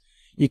practice.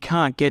 You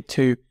can't get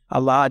to a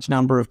large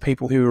number of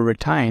people who are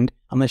retained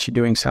unless you're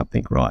doing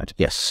something right.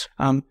 Yes.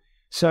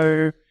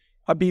 So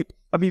I'd be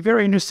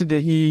very interested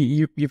to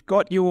hear you've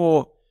got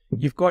your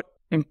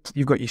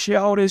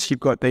shareholders, you've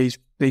got these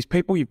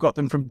people, you've got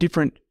them from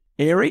different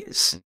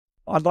areas.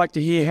 I'd like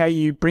to hear how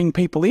you bring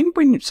people in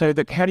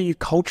how do you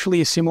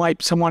culturally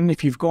assimilate someone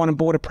if you've gone and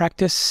bought a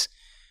practice.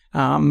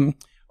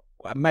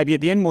 Maybe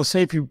at the end we'll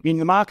see if you're in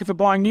the market for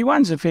buying new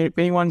ones, if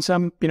anyone's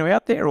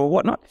out there or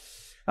whatnot.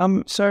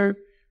 So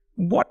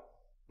what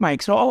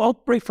makes, I'll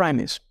reframe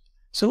this.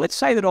 So let's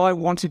say that I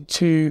wanted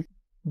to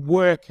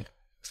work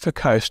for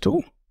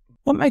Coastal.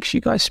 What makes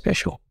you guys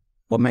special?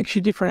 What makes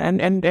you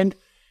different? And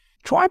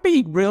try and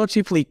be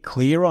relatively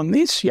clear on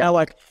this,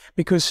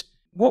 because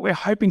what we're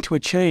hoping to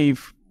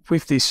achieve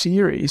with this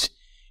series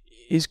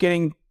is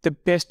getting the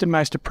best and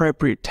most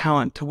appropriate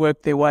talent to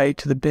work their way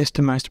to the best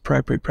and most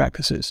appropriate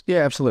practices. Yeah,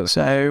 absolutely.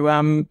 So,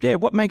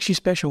 what makes you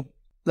special?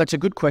 That's a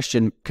good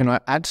question. Can I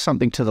add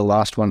something to the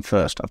last one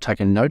first? I've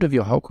taken note of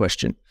your whole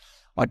question.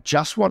 I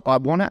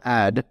want to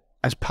add,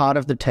 as part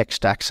of the tech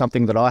stack,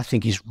 something that I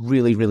think is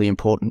really, really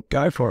important.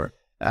 Go for it.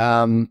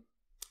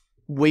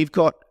 We've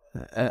got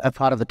a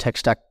part of the tech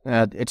stack.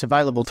 It's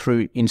available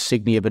through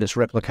Insignia, but it's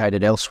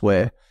replicated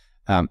elsewhere.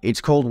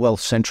 It's called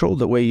Wealth Central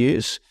that we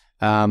use.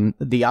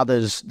 The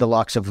others, the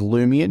likes of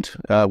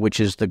Lumient, which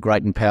is the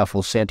great and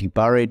powerful Santi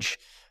Burridge.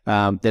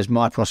 There's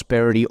My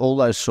Prosperity, all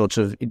those sorts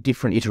of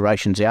different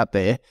iterations out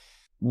there.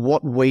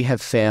 What we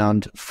have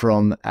found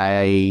from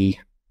an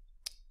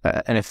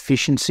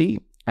efficiency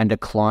and a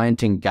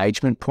client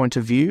engagement point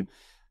of view,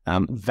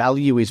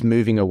 value is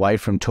moving away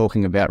from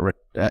talking about,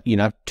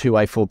 2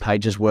 A4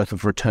 pages worth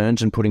of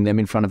returns and putting them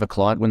in front of a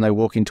client when they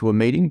walk into a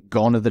meeting.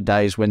 Gone are the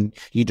days when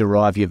you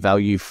derive your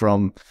value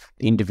from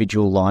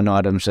individual line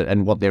items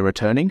and what they're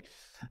returning.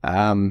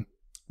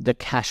 The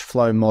cash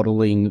flow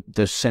modeling,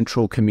 the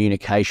central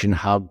communication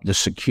hub, the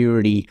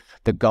security,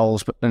 the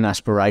goals and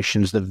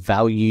aspirations, the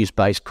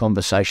values-based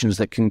conversations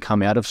that can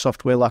come out of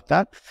software like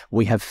that,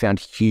 we have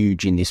found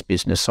huge in this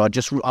business. So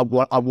I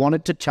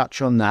wanted to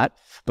touch on that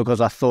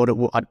because I thought it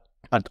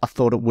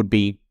would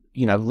be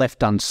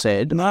left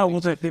unsaid. No,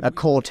 well, a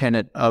core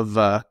tenet of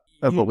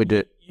what we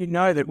do. You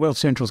know that Wealth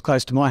Central is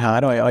close to my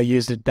heart. I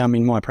used it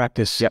in my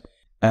practice. Yep.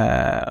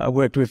 I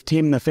worked with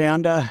Tim, the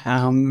founder,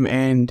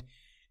 and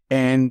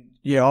I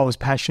was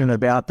passionate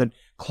about that.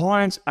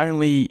 Clients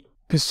only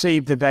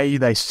perceive the value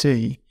they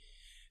see.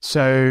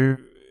 So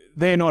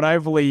they're not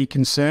overly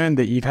concerned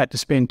that you've had to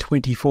spend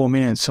 24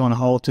 minutes on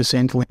hold to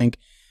Centrelink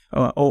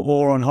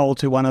or on hold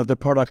to one of the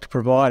product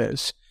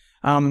providers.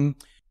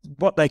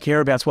 What they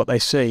care about is what they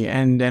see.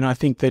 And I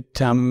think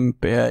that,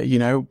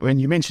 when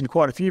you mentioned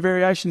quite a few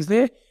variations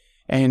there,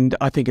 and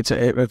I think it's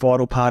a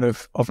vital part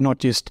of not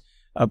just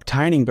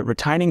obtaining but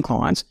retaining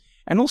clients,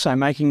 and also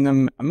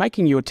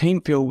making your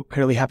team feel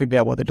incredibly happy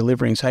about what they're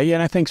delivering. So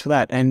thanks for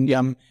that.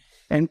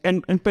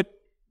 But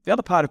the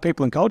other part of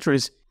people and culture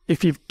is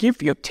if you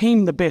give your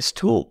team the best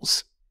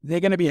tools, they're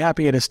going to be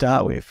happier to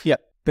start with.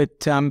 Yep.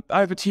 But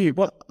over to you.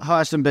 What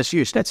highest and best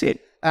use? That's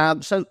it.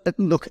 So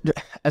look,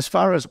 as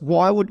far as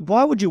why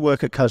would you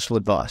work at Coastal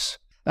Advice?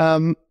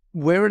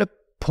 We're at a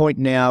point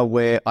now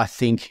where I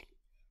think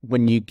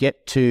when you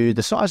get to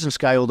the size and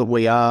scale that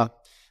we are,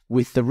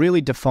 with the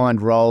really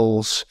defined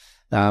roles.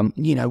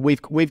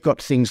 We've got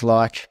things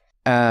like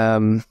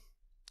just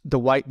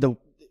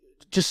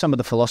some of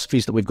the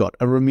philosophies that we've got.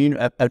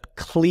 A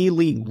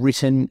clearly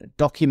written,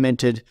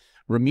 documented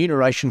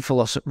remuneration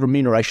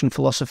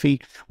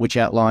philosophy, which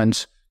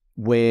outlines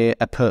where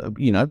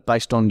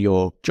based on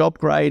your job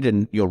grade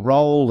and your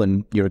role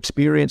and your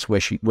experience,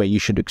 where you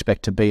should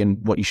expect to be and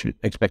what you should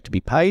expect to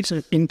be paid.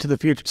 So into the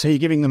future. So you're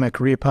giving them a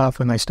career path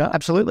when they start?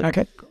 Absolutely.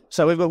 Okay.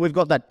 So we've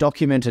got that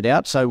documented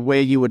out. So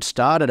where you would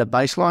start at a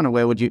baseline, or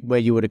where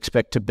you would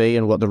expect to be,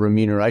 and what the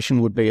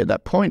remuneration would be at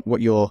that point.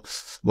 What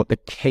the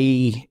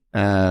key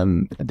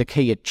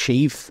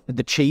achievables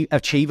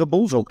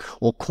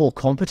or core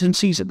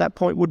competencies at that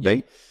point would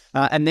be,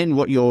 and then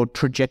what your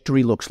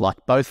trajectory looks like,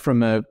 both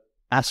from a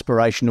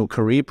aspirational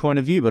career point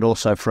of view, but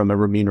also from a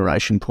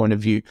remuneration point of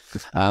view.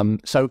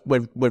 So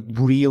we're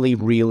really,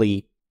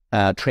 really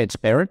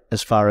transparent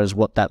as far as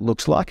what that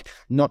looks like,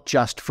 not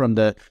just from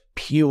the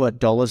pure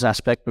dollars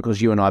aspect,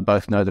 because you and I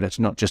both know that it's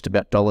not just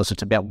about dollars,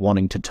 it's about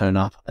wanting to turn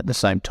up at the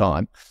same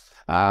time.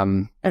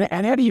 And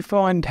how do you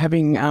find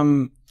having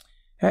how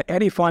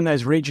do you find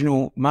those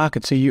regional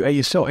markets? Are you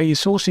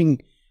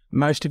sourcing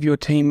most of your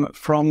team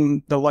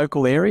from the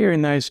local area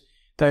in those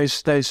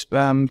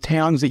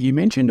towns that you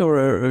mentioned,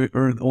 or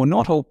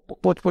not, or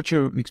what's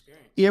your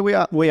experience? Yeah,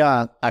 we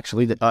are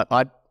actually.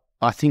 I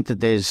think that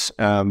there's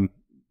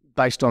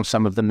based on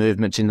some of the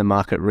movements in the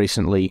market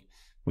recently,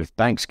 with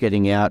banks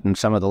getting out and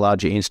some of the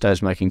larger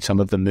instos making some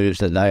of the moves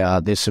that they are,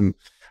 there's some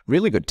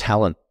really good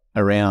talent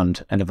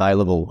around and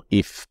available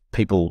if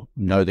people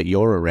know that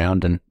you're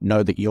around and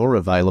know that you're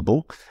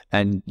available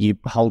and you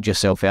hold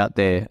yourself out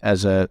there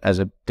as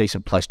a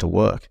decent place to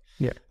work.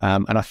 Yeah.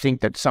 And I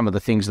think that some of the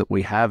things that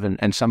we have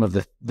and some of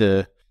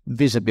the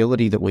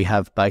visibility that we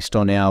have based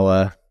on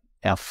our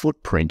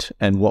footprint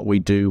and what we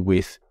do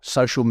with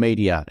social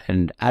media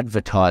and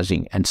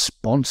advertising and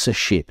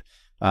sponsorship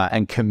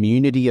and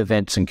community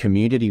events and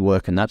community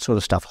work and that sort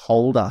of stuff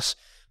hold us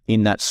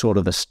in that sort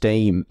of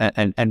esteem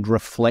and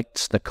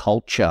reflects the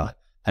culture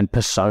and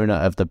persona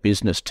of the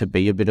business to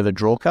be a bit of a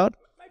draw card.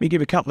 Maybe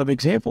give a couple of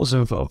examples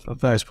of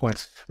those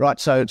points. Right.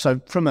 So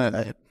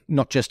from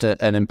not just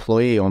an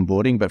employee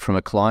onboarding, but from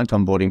a client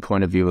onboarding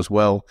point of view as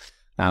well,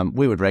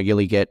 we would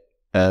regularly get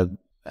a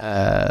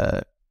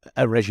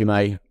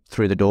resume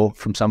through the door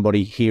from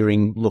somebody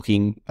hearing,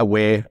 looking,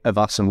 aware of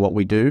us and what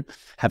we do,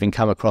 having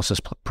come across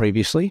us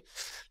previously.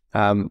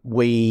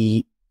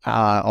 We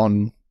are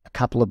on a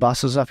couple of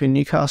buses up in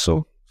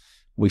Newcastle.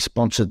 We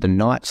sponsored the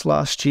Knights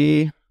last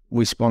year.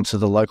 We sponsor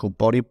the local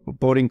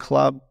bodyboarding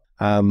club.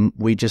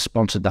 We just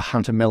sponsored the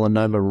Hunter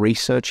Melanoma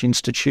Research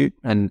Institute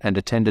and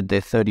attended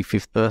their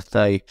 35th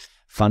birthday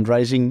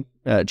fundraising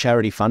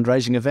charity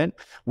fundraising event.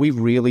 We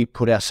really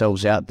put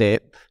ourselves out there.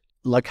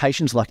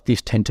 Locations like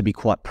this tend to be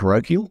quite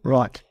parochial.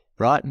 Right.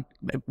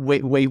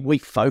 We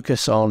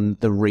focus on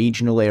the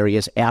regional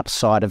areas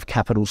outside of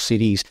capital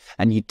cities,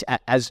 and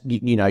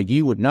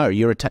you would know,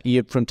 you're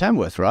from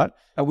Tamworth, right?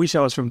 I wish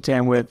I was from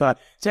Tamworth, but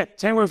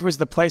Tamworth was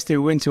the place that we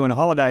went to on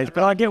holidays.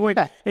 But I get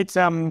it's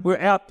we're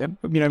out,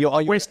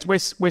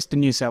 western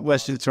New South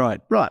Wales. That's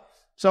right. Right.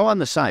 So I'm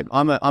the same.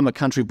 I'm a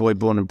country boy,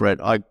 born and bred.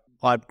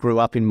 I grew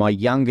up in my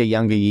younger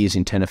years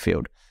in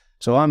Tenterfield.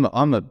 So I'm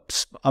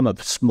a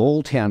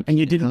small town. And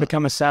you didn't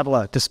become a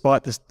saddler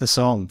despite the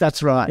song.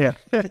 That's right.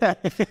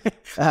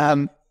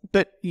 Yeah.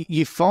 But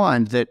you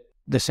find that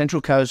the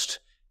Central Coast,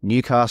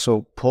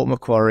 Newcastle, Port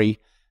Macquarie,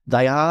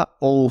 they are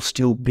all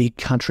still big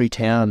country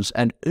towns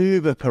and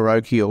uber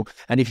parochial.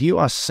 And if you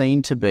are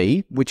seen to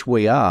be, which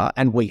we are,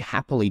 and we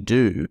happily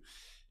do,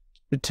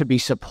 to be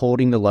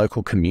supporting the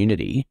local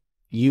community,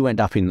 you end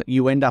up in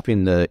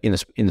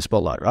the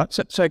spotlight, right?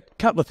 So a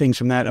couple of things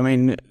from that. I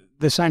mean,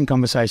 the same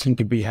conversation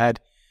could be had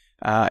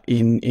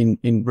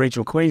in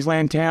regional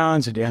Queensland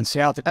towns or down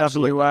south at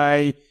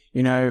WA.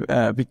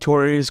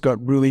 Victoria's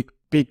got really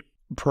big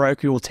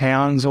parochial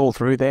towns all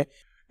through there.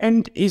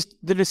 And is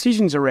the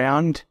decisions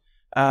around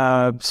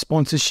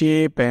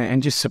sponsorship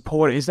and just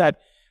support, is that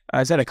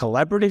a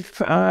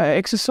collaborative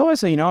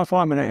exercise? So, if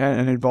I'm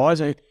an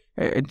advisor,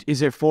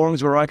 is there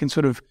forums where I can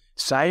sort of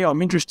say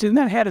I'm interested in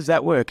that? How does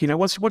that work?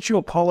 What's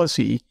your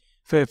policy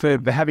for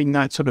having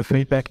that sort of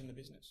feedback in the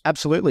business?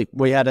 Absolutely.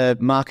 We had a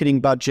marketing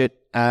budget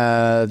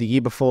the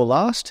year before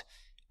last,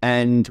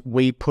 and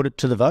we put it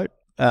to the vote.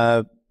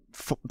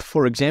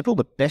 For example,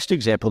 the best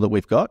example that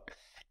we've got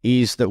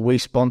is that we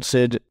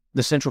sponsored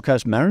the Central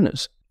Coast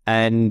Mariners,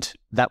 and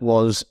that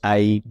was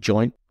a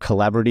joint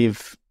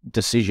collaborative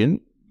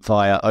decision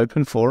via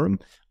open forum.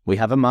 We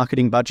have a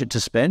marketing budget to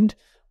spend.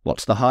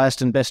 What's the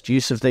highest and best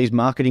use of these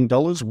marketing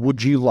dollars?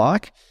 Would you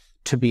like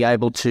to be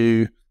able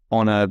to,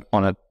 on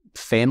a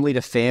family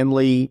to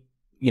family,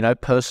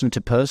 person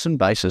to person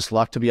basis,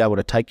 like to be able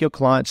to take your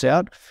clients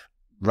out,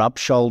 rub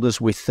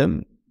shoulders with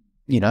them,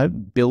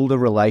 build a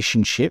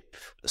relationship,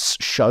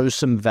 show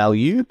some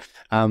value,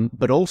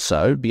 but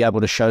also be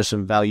able to show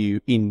some value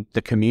in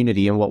the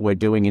community and what we're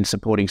doing in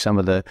supporting some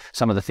of the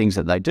things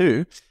that they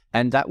do.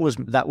 And that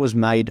was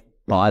made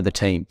by the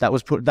team. That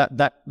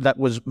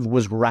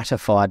was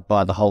ratified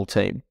by the whole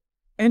team.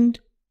 And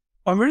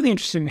I'm really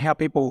interested in how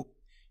people,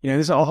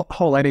 there's a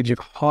whole adage of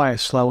hire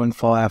slow and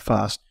fire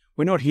fast.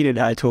 We're not here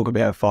today to talk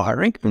about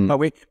firing,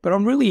 but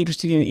I'm really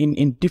interested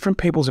in different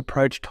people's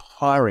approach to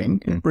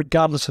hiring,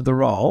 regardless of the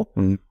role.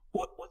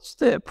 What's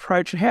the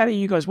approach? How do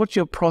you guys, what's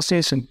your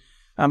process? And,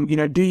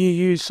 do you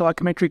use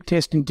psychometric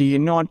testing? Do you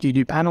not? Do you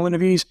do panel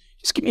interviews?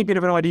 Just give me a bit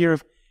of an idea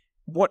of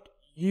what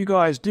you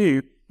guys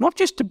do, not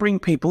just to bring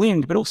people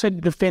in, but also to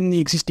defend the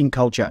existing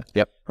culture.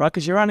 Yep. Right?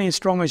 Because you're only as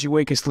strong as your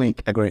weakest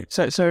link. Agreed.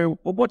 So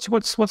what's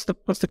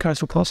the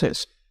coastal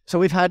process? So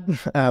we've had,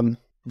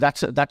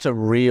 that's a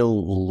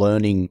real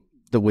learning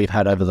that we've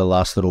had over the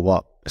last little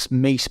while.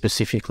 Me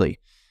specifically,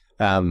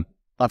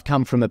 I've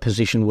come from a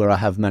position where I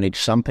have managed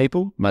some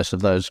people, most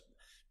of those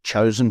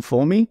chosen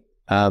for me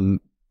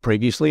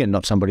previously, and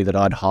not somebody that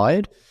I'd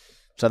hired.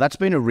 So that's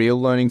been a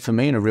real learning for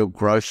me and a real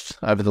growth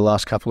over the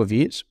last couple of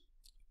years.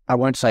 I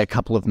won't say a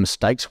couple of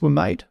mistakes were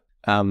made.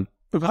 I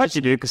hope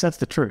you do, because that's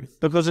the truth.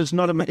 Because it's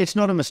not a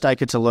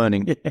mistake; it's a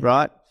learning,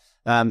 right?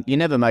 You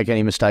never make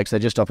any mistakes; they're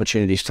just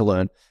opportunities to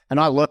learn. And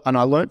I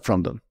learnt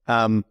from them.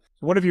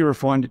 What have you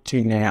refined it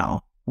to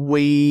now?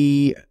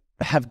 We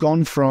have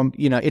gone from,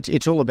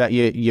 it's all about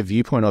your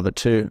viewpoint of it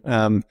too.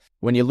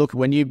 When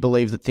you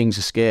believe that things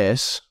are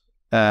scarce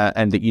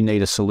and that you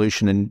need a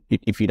solution, and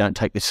if you don't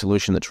take this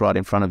solution that's right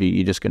in front of you,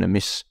 you're just going to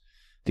miss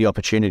the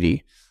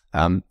opportunity.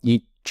 You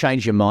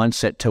change your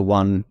mindset to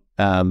one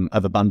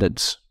of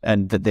abundance,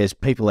 and that there's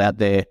people out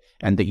there,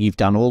 and that you've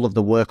done all of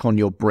the work on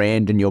your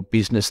brand and your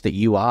business, that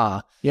you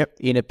are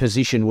in a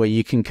position where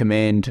you can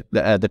command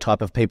the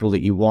type of people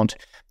that you want.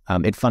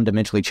 It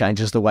fundamentally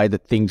changes the way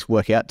that things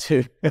work out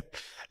too.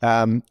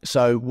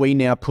 So we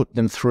now put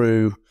them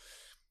through.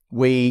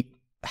 We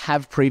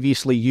have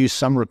previously used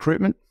some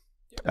recruitment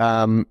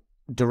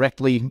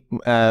directly.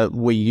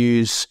 We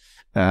use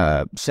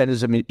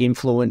centers of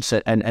influence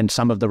and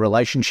some of the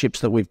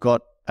relationships that we've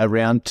got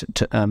around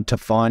to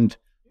find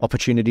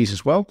opportunities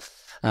as well.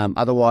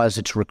 Otherwise,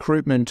 it's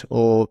recruitment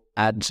or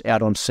ads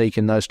out on Seek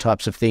and those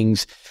types of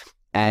things.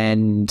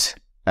 And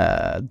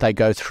they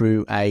go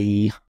through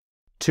a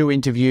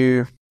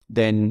 2-interview,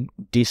 then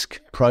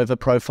DISC Prova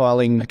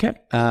profiling.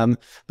 Okay.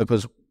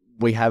 Because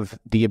we have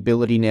the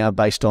ability now,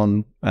 based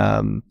on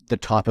the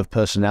type of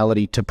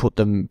personality, to put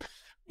them,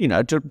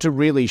 to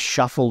really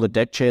shuffle the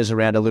deck chairs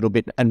around a little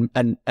bit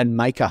and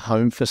make a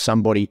home for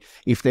somebody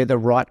if they're the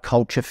right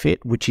culture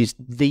fit, which is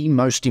the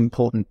most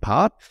important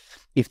part.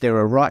 If they're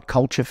a right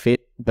culture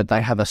fit, but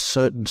they have a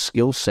certain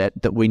skill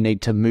set that we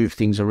need to move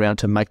things around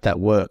to make that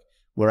work,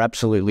 we're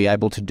absolutely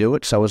able to do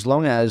it. So as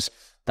long as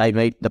they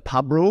meet the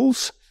pub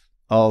rules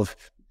of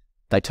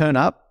they turn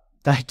up,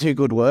 they do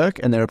good work,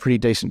 and they're a pretty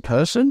decent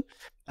person,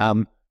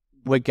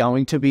 we're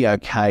going to be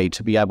okay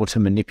to be able to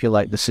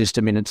manipulate the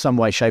system in some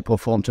way, shape or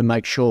form to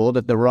make sure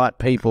that the right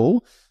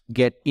people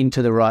get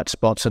into the right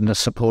spots and are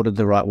supported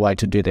the right way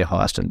to do their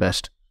highest and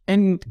best.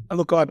 And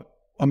look,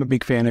 I'm a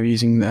big fan of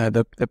using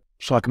the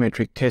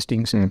psychometric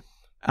testings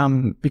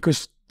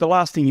because the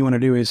last thing you want to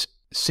do is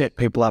set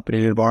people up in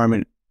an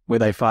environment where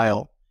they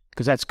fail,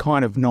 because that's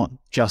kind of not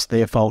just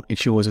their fault,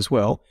 it's yours as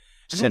well.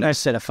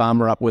 Set a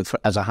farmer up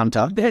as a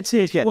hunter. That's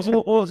it, yeah.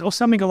 Or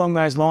something along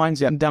those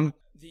lines. And the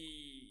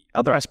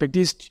other aspect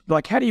is,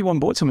 like, how do you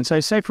onboard someone?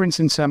 So say, for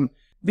instance,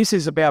 this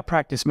is about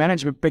practice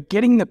management, but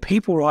getting the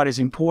people right is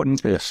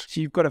important. Yes. So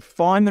you've got to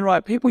find the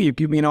right people. You've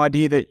given me an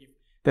idea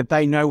that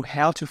they know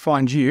how to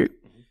find you.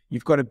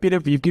 You've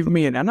given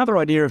me another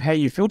idea of how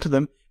you filter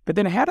them, but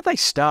then how do they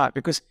start?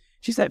 Because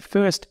geez, that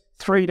first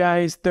 3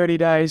 days, 30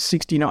 days,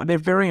 69, they're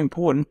very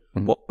important.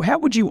 How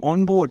would you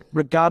onboard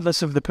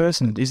regardless of the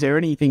person? Is there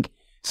anything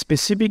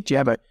specific? Do you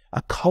have a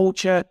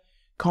culture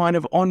kind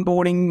of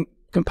onboarding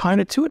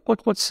component to it?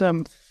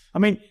 I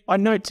mean, I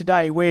know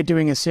today we're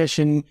doing a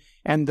session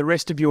and the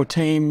rest of your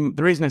team,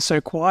 the reason it's so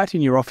quiet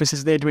in your office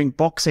is they're doing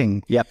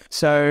boxing. Yep.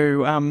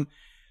 So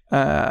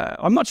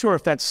I'm not sure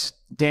if that's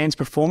Dan's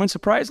performance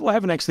appraisal. I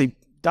haven't actually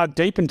dug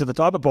deep into the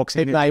type of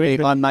boxing.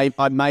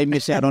 I may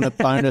miss out on a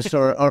bonus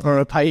or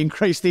a pay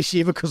increase this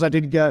year because I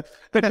didn't go.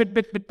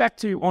 But back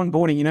to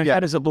onboarding, how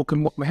does it look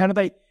and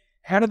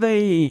how do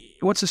they,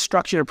 what's a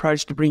structured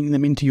approach to bringing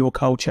them into your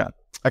culture?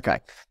 Okay.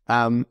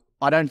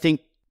 I don't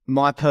think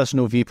my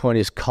personal viewpoint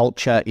is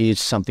culture is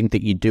something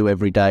that you do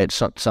every day. It's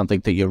not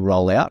something that you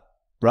roll out,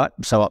 right?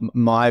 So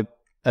my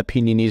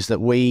opinion is that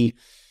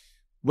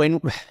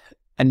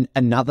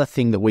another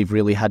thing that we've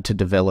really had to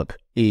develop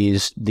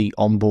is the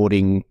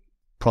onboarding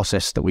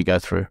process that we go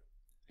through.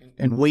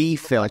 And we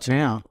felt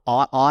now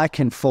I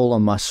can fall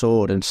on my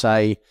sword and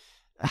say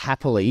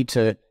happily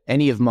to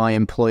any of my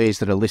employees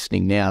that are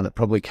listening now that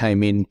probably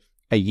came in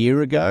a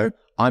year ago,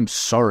 I'm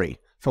sorry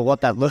for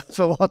what that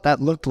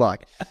looked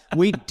like.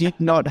 We did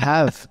not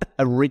have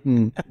a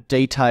written,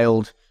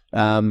 detailed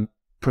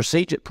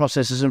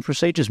processes and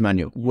procedures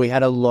manual. We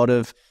had a lot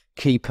of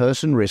key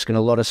person risk and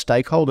a lot of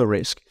stakeholder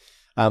risk,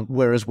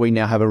 whereas we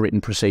now have a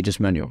written procedures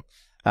manual.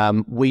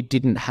 We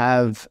didn't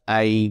have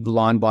a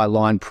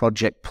line-by-line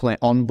project plan,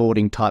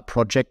 onboarding type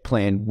project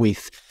plan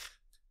with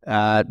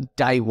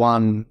day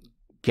one,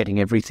 getting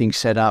everything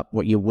set up,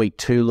 what your week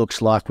 2 looks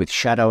like with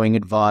shadowing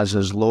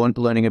advisors,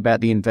 learning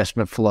about the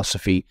investment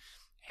philosophy,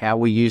 how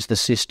we use the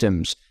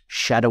systems,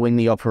 shadowing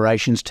the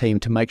operations team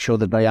to make sure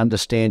that they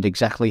understand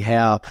exactly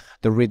how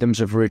the rhythms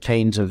of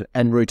routines of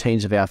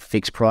our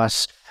fixed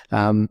price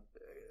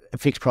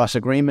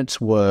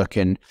agreements work,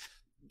 and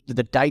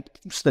the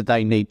dates that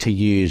they need to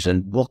use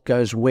and what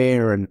goes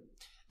where, and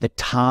the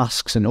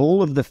tasks and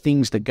all of the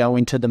things that go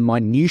into the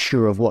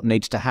minutiae of what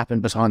needs to happen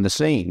behind the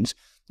scenes.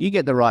 You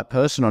get the right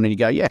person on and you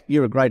go, yeah,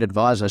 you're a great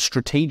advisor.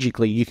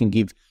 Strategically, you can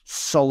give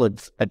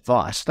solid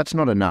advice. That's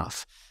not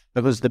enough,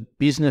 because the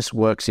business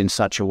works in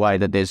such a way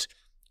that there's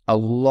a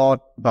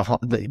lot behind.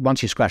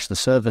 Once you scratch the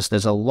surface,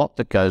 there's a lot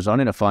that goes on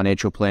in a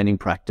financial planning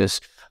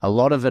practice, a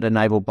lot of it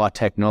enabled by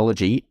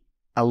technology.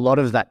 A lot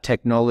of that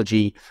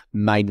technology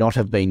may not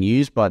have been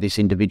used by this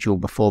individual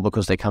before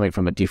because they're coming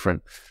from a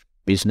different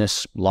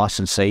business,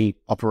 licensee,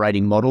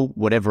 operating model,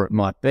 whatever it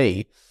might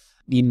be.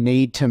 You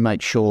need to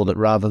make sure that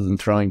rather than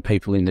throwing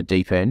people in the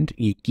deep end,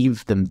 you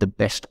give them the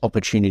best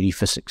opportunity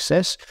for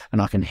success.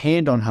 And I can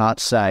hand on heart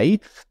say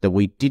that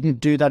we didn't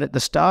do that at the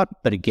start,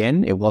 but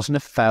again, it wasn't a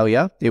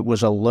failure, it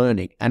was a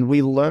learning. And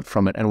we learnt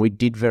from it, and we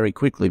did very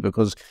quickly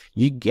because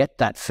you get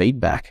that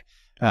feedback.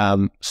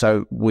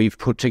 So we've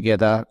put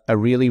together a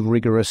really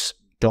rigorous,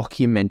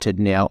 documented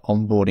now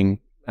onboarding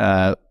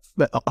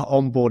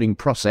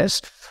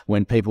process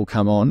when people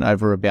come on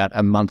over about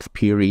a month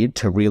period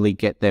to really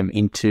get them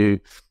into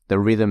the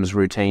rhythms,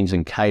 routines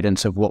and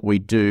cadence of what we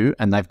do,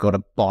 and they've got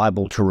a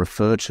Bible to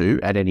refer to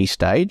at any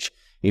stage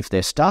if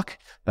they're stuck,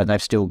 but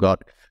they've still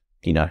got,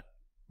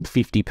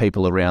 50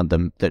 people around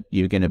them that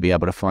you're going to be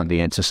able to find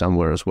the answer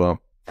somewhere as well.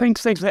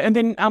 Thanks. And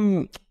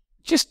then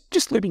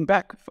just looping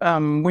back,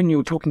 when you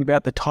were talking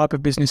about the type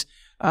of business,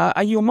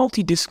 are you a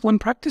multidiscipline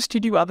practice? Do you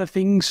do other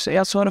things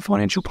outside of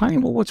financial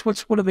planning? Well,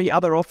 what are the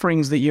other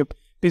offerings that your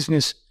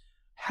business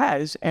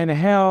has, and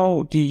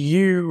how do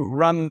you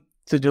run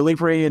the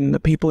delivery and the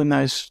people in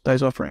those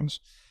offerings?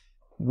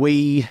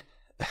 We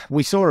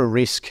saw a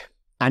risk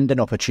and an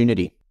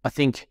opportunity. I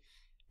think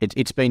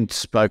it's been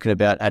spoken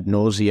about ad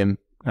nauseum,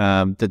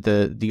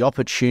 that the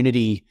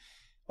opportunity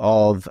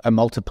of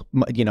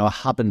a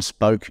hub and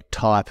spoke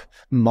type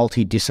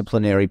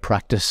multidisciplinary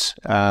practice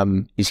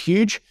is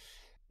huge,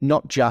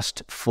 not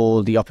just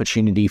for the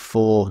opportunity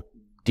for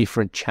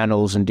different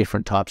channels and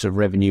different types of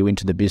revenue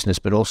into the business,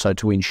 but also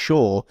to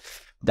ensure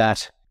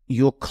that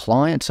your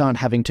clients aren't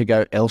having to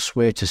go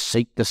elsewhere to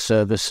seek the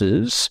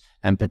services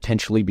and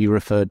potentially be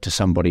referred to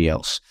somebody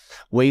else.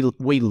 We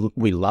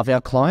love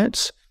our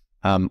clients.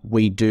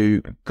 We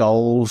do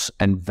goals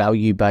and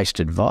value-based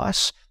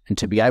advice. and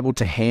to be able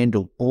to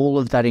handle all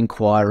of that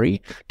inquiry,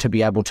 to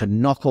be able to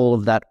knock all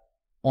of that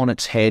on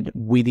its head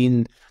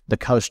within the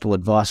Coastal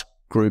Advice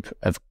group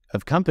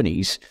of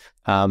companies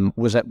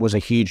was a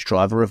huge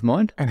driver of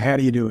mine. And how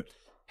do you do it?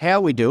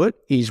 How we do it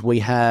is we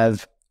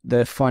have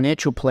the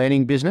financial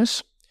planning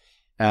business.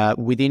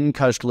 Within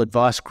Coastal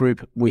Advice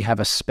Group, we have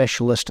a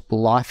specialist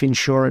life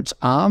insurance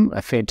arm,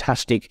 a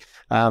fantastic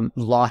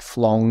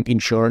lifelong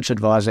insurance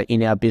advisor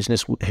in our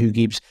business who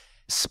gives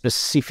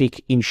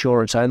specific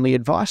insurance-only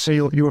advice. So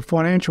your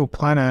financial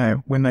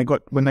planner, when they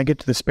get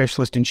to the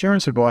specialist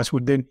insurance advice,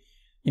 would then,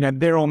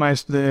 they're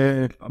almost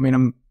the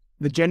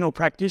general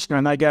practitioner,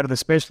 and they go to the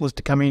specialist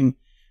to come in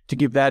to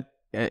give that,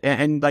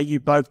 and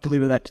you both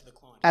deliver that to the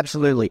client.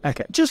 Absolutely.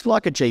 Okay. Just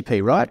like a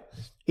GP, right?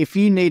 If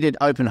you needed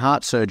open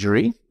heart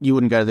surgery, you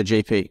wouldn't go to the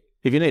GP.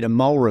 If you need a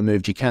mole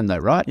removed, you can though,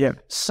 right? Yeah.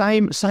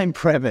 Same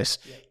premise.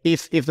 Yeah.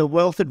 If the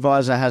wealth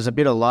advisor has a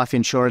bit of life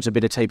insurance, a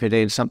bit of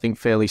TPD, and something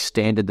fairly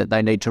standard that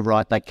they need to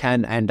write, they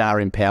can and are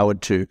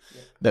empowered to.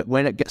 Yeah. But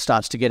when it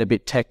starts to get a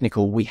bit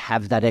technical, we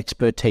have that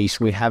expertise,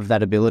 we have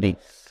that ability.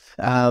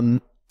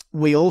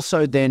 We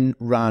also then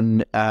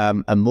run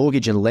a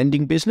mortgage and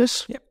lending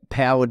business, yep,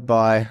 powered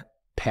by,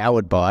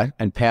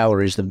 and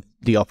power is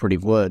the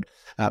operative word,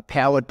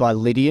 powered by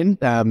Lydian,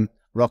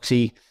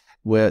 Roxy.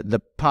 Where the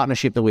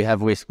partnership that we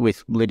have with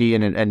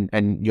Lydian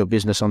and your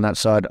business on that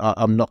side,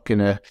 I'm not going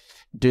to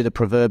do the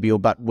proverbial,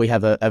 but we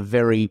have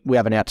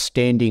an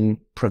outstanding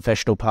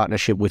professional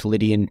partnership with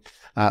Lydian.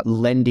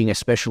 Lending,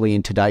 especially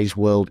in today's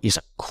world, is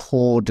a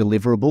core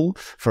deliverable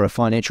for a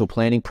financial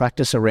planning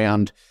practice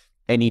around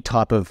any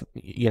type of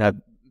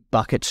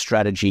bucket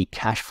strategy,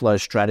 cash flow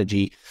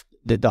strategy.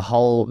 The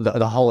whole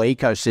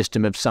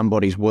ecosystem of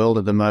somebody's world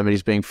at the moment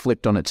is being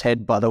flipped on its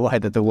head by the way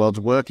that the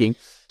world's working.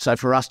 So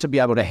for us to be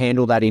able to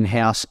handle that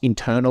in-house,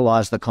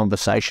 internalize the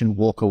conversation,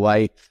 walk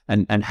away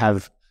and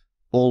have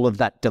all of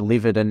that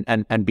delivered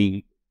and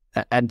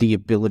the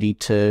ability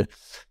to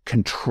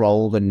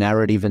control the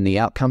narrative and the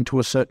outcome to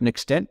a certain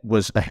extent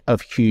was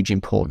of huge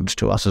importance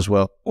to us as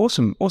well.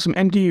 Awesome.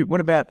 And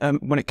what about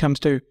when it comes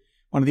to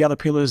one of the other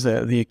pillars,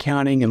 the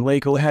accounting and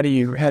legal, how do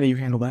you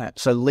handle that?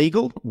 So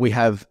legal, we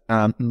have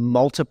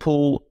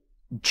multiple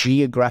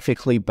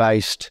geographically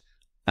based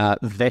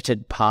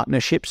vetted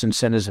partnerships and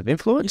centers of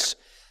influence.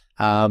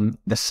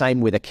 The same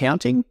with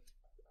accounting.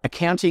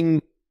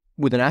 Accounting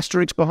with an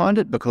asterisk behind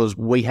it because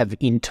we have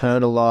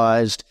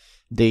internalized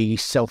the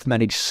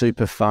self-managed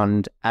super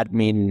fund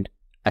admin,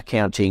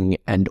 accounting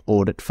and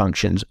audit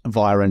functions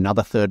via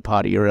another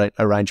third-party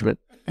arrangement.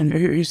 And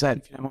who's that,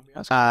 if you don't mind me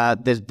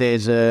asking?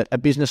 There's a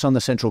business on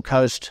the Central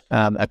Coast,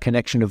 a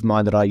connection of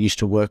mine that I used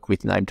to work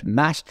with named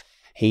Matt.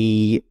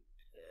 He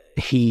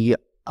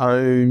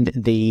owned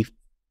the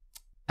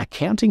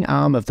accounting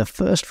arm of the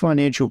first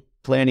financial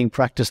planning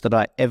practice that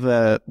I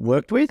ever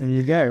worked with. There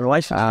you go,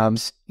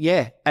 relationships.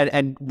 Yeah,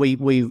 and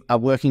we are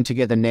working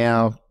together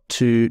now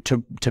to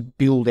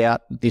build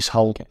out this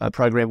whole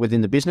program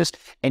within the business.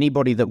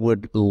 Anybody that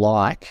would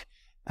like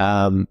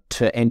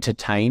to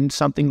entertain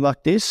something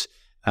like this,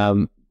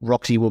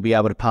 Roxy will be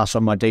able to pass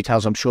on my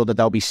details. I'm sure that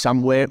they'll be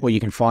somewhere where you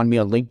can find me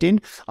on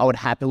LinkedIn. I would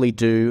happily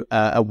do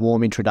a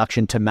warm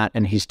introduction to Matt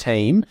and his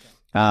team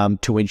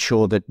to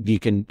ensure that you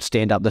can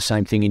stand up the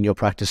same thing in your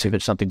practice if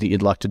it's something that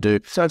you'd like to do.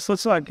 So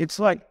it's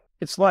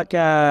like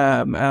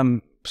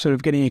sort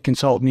of getting a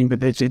consultant in,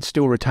 but it's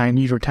still retained.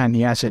 You retain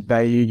the asset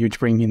value. You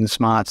bring in the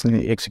smarts and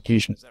the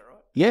execution. Is that right?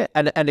 Yeah,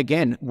 and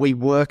again, we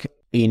work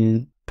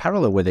in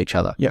parallel with each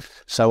other. Yeah.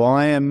 So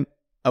I am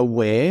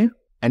aware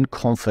and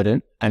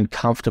confident and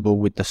comfortable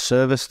with the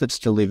service that's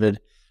delivered,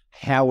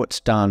 how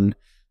it's done,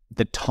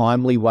 the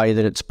timely way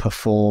that it's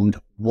performed,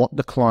 what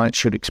the client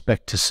should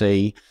expect to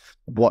see,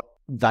 what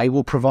they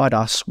will provide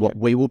us, what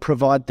we will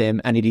provide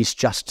them, and it is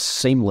just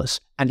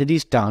seamless. And it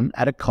is done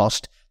at a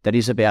cost that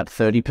is about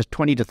 20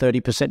 to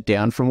 30%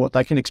 down from what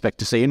they can expect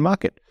to see in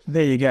market.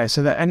 There you go.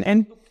 So that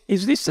and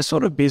is this the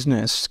sort of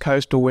business,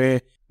 Coastal,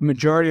 where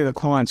majority of the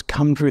clients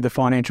come through the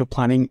financial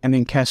planning and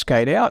then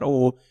cascade out,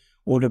 or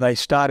do they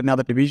start in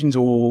other divisions,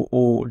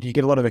 or do you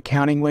get a lot of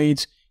accounting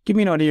leads? Give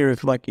me an idea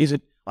of is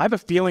it? I have a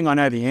feeling I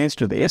know the answer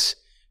to this,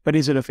 but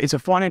is it it's a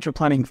financial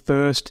planning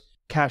first,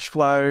 cash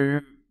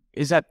flow?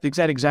 Is that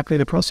exactly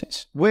the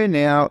process? We're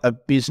now a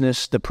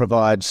business that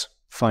provides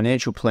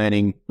financial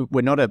planning.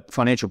 We're not a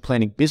financial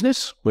planning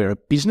business. We're a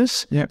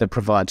business that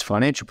provides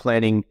financial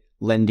planning,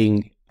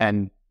 lending,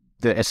 and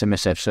the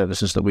SMSF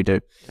services that we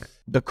do.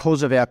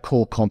 Because of our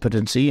core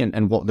competency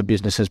and what the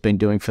business has been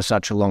doing for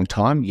such a long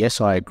time, yes,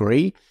 I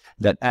agree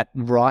that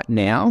right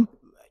now,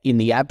 in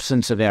the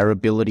absence of our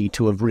ability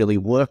to have really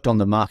worked on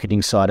the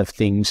marketing side of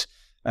things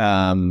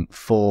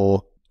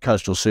for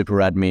Coastal Super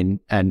Admin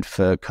and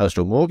for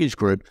Coastal Mortgage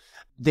Group,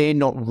 they're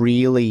not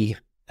really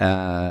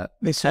a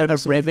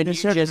revenue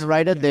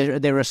generator.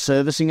 They're a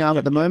servicing arm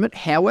at the moment.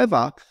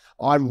 However,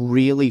 I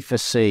really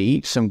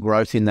foresee some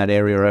growth in that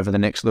area over the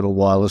next little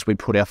while as we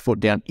put our foot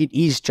down. It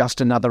is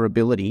just another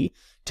ability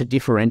to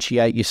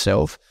differentiate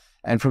yourself.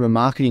 And from a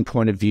marketing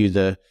point of view,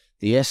 the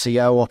the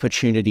SEO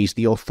opportunities,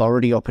 the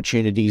authority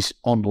opportunities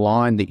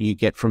online that you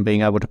get from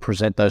being able to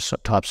present those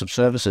types of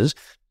services,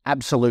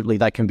 absolutely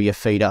they can be a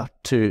feeder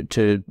to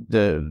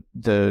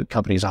the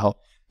company as a whole.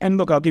 And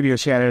look, I'll give you a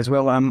shout out as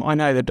well. I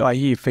know that I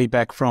hear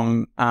feedback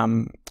from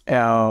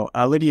our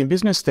Lydian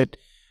business that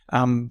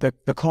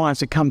the clients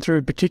that come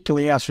through,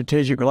 particularly our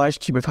strategic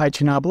relationship with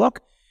H&R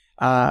Block,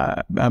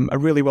 are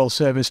really well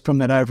serviced from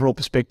that overall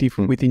perspective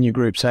within your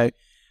group. So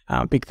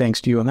big thanks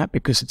to you on that,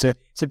 because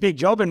it's a big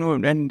job,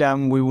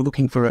 and we were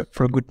looking for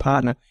a good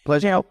partner.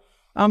 Pleasure.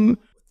 Now,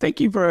 thank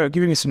you for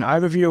giving us an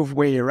overview of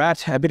where you're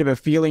at, a bit of a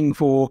feeling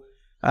for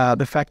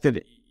the fact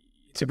that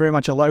it's very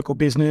much a local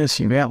business.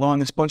 You've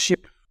outlined the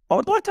sponsorship. I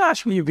would like to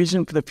ask you your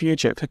vision for the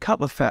future for a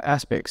couple of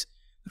aspects.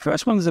 The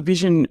first one is a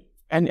vision,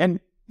 the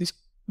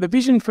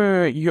vision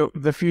for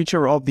the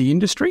future of the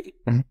industry,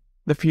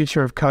 the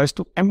future of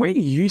Coastal, and where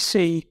you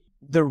see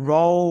the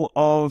role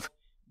of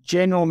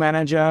general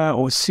manager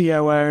or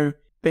COO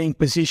being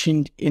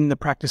positioned in the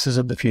practices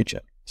of the future.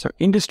 So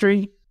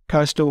industry,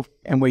 Coastal,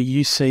 and where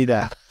you see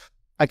that.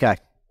 Okay.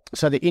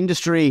 So the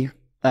industry,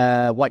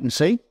 wait and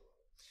see.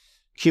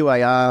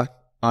 QAR,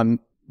 I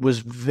was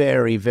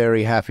very,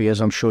 very happy, as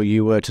I'm sure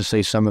you were, to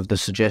see some of the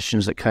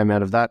suggestions that came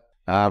out of that.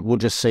 We'll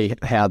just see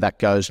how that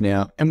goes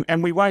now.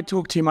 And we won't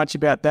talk too much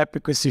about that,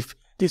 because if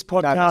this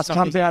podcast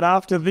comes out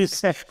after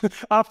this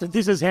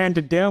is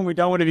handed down, we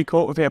don't want to be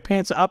caught with our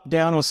pants up,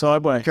 down, or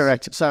sideways.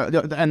 Correct. So,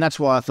 and that's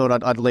why I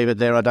thought I'd leave it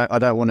there. I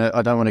don't want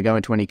to go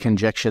into any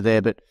conjecture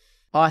there, but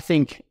I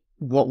think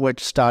what we're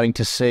starting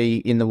to see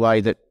in the way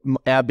that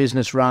our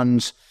business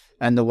runs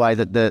and the way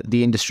that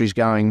the industry's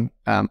going,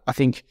 I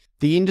think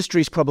the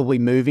industry's probably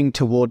moving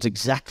towards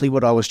exactly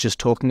what I was just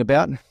talking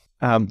about.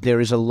 There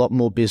is a lot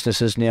more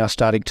businesses now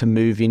starting to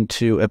move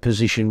into a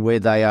position where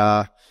they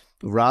are,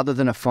 rather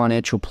than a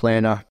financial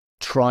planner,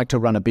 trying to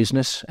run a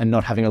business and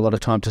not having a lot of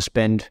time to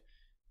spend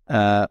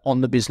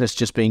on the business,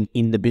 just being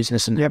in the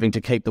business and having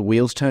to keep the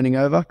wheels turning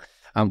over.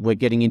 We're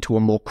getting into a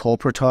more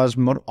corporatized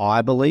model.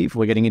 I believe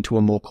we're getting into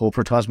a more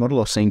corporatized model,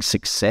 or seeing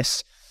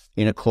success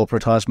in a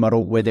corporatized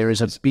model where there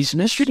is a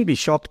business. Shouldn't be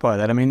shocked by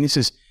that. I mean, this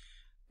is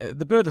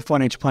the birth of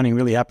financial planning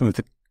really happened with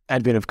the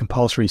advent of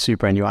compulsory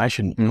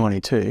superannuation in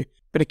 92.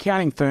 But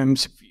accounting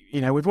firms,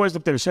 we've always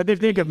looked at it. So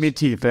they've got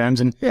mid-tier firms,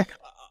 and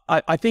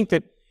I think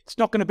that it's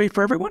not going to be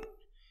for everyone,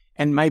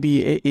 and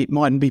maybe it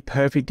mightn't be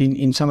perfect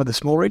in some of the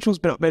small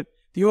regionals, but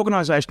the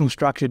organisational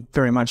structure,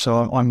 very much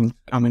so,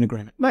 I'm in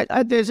agreement. Mate,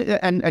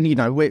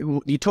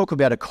 you talk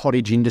about a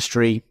cottage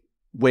industry.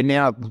 We're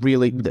now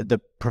really the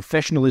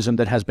professionalism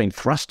that has been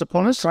thrust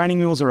upon us. Training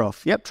wheels are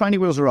off. Yep,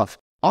 training wheels are off.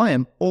 I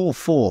am all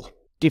for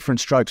different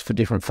strokes for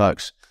different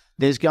folks.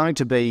 There's going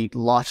to be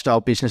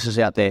lifestyle businesses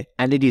out there,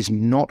 and it is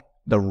not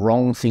the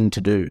wrong thing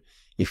to do.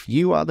 If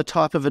you are the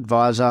type of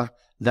advisor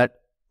that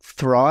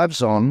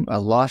thrives on a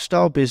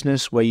lifestyle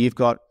business where you've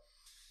got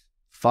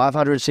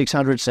 500,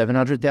 600,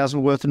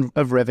 700,000 worth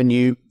of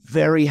revenue,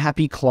 very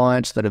happy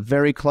clients that are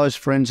very close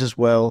friends as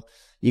well,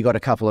 you got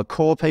a couple of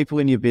core people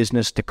in your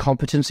business, the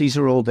competencies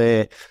are all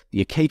there,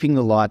 you're keeping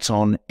the lights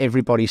on,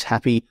 everybody's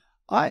happy,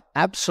 I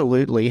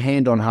absolutely,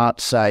 hand on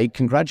heart, say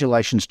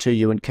congratulations to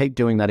you and keep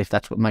doing that if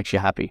that's what makes you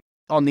happy.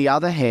 On the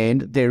other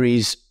hand, there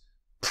is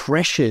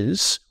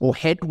pressures or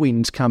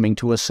headwinds coming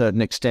to a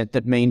certain extent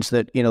that means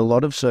that in a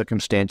lot of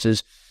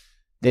circumstances,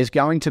 there's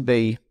going to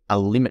be a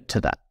limit to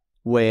that,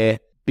 where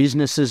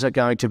businesses are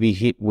going to be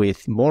hit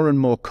with more and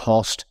more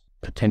cost,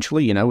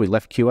 potentially, we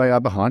left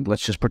QAR behind,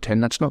 let's just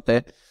pretend that's not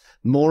there.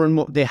 More and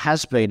more, there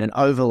has been an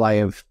overlay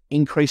of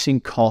increasing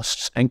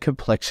costs and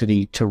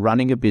complexity to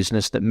running a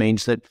business that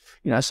means that,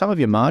 some of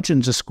your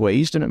margins are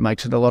squeezed and it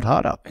makes it a lot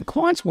harder. And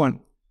clients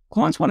want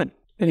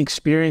an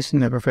experience in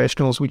their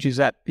professionals, which is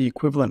at the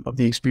equivalent of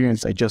the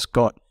experience they just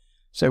got.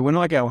 So when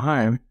I go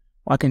home,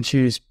 I can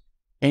choose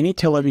any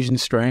television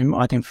stream,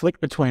 I can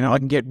flick between it, I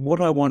can get what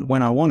I want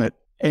when I want it.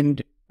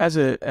 And as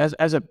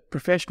a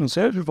professional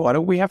service provider,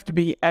 we have to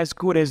be as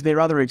good as their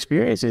other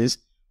experiences,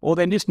 or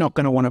they're just not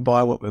going to want to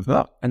buy what we've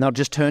got. And they'll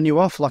just turn you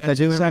off like they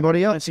do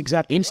everybody else. That's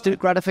exactly instant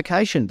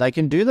gratification. They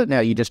can do that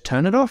now. You just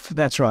turn it off.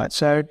 That's right.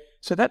 So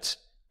that's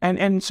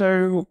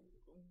so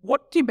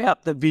what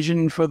about the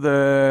vision for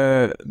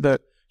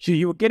so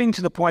you were getting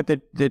to the point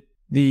that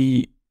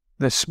the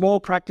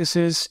small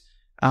practices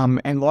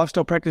and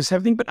lifestyle practices have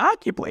everything, but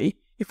arguably,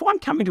 if I'm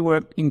coming to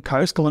work in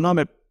Coastal and I'm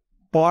at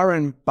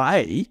Byron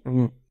Bay,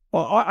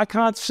 well, I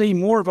can't see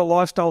more of a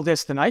lifestyle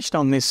destination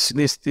on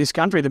this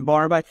country than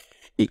Byron Bay.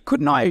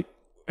 Couldn't I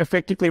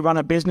effectively run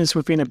a business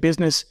within a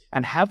business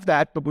and have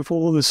that, but with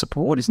all of the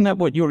support? Isn't that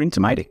what you're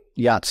intimating?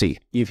 Yahtzee.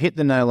 You've hit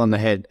the nail on the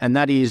head, and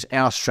that is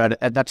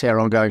that's our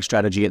ongoing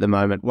strategy at the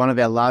moment. One of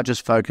our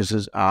largest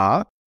focuses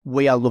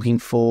we are looking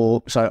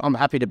for, so I'm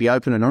happy to be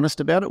open and honest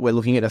about it. We're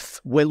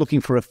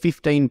looking for a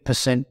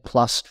 15%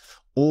 plus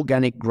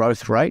organic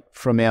growth rate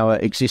from our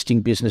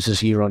existing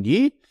businesses year on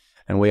year,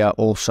 and we are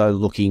also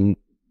looking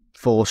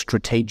for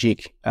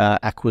strategic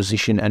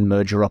acquisition and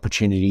merger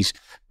opportunities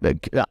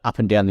up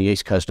and down the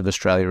east coast of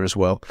Australia as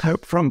well.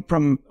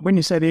 From when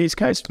you say the east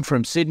coast?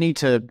 From Sydney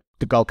to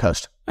the Gold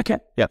Coast. Okay.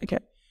 Yeah. Okay.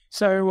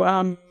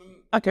 So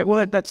Okay,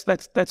 well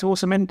that's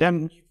awesome. And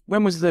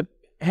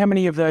how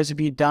many of those have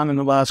you done in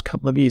the last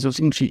couple of years, or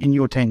in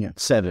your tenure?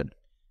 7.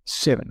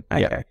 7.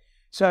 Okay. Yeah.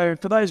 So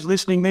for those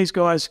listening, these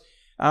guys,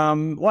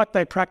 like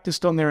they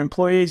practiced on their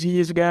employees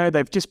years ago,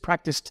 they've just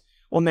practiced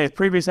on their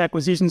previous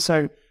acquisitions.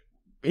 So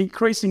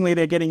increasingly,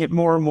 they're getting it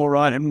more and more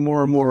right and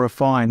more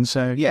refined.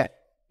 So Yeah.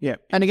 yeah.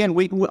 And again,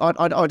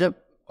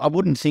 I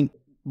wouldn't think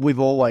we've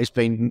always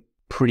been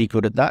pretty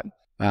good at that.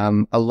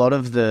 A lot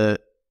of the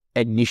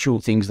initial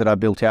things that I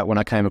built out when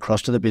I came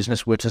across to the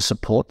business were to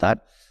support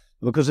that,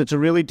 because it's a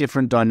really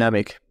different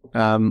dynamic.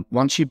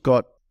 Once you've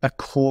got a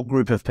core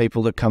group of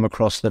people that come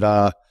across that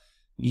are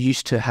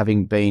used to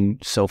having been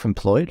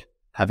self-employed,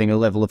 having a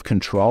level of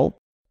control,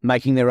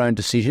 making their own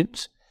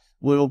decisions,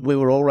 we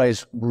were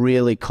always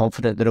really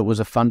confident that it was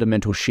a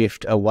fundamental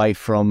shift away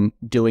from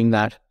doing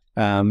that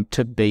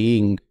to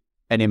being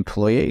an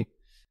employee.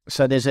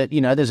 So there's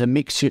a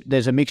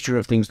mixture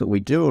of things that we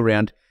do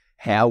around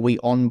how we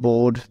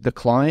onboard the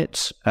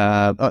clients,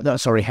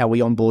 how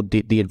we onboard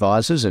the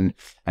advisors, and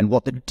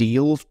what the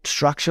deal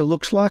structure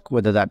looks like,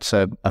 whether that's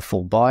a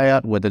full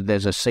buyout, whether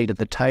there's a seat at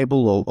the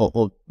table,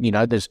 or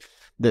there's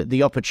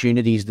the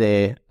opportunities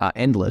there are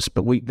endless.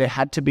 But there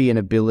had to be an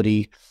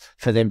ability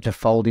for them to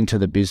fold into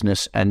the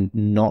business and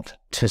not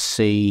to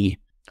see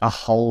a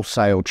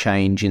wholesale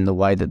change in the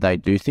way that they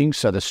do things.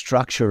 So the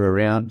structure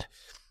around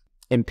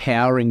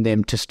empowering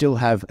them to still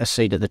have a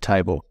seat at the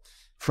table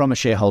from a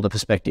shareholder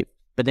perspective,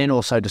 but then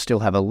also to still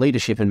have a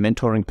leadership and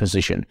mentoring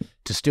position,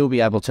 to still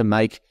be able to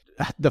make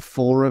have the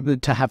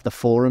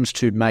forums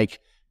to make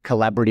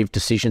collaborative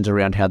decisions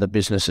around how the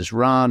business is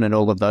run and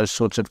all of those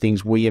sorts of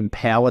things. We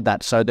empower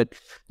that so that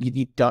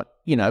you don't,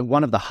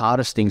 one of the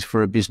hardest things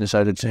for a business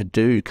owner to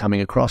do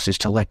coming across is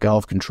to let go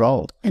of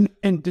control.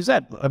 And does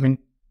that,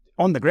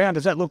 on the ground,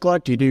 does that look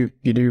like, do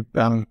you do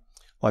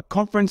like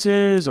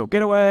conferences or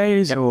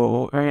getaways,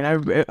 or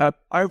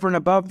over and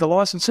above the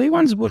licensee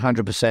ones?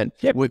 100%.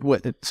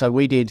 Yep. So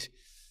we did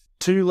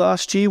 2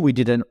 last year. We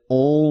did an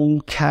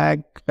all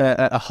CAG,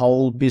 a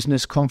whole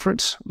business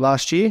conference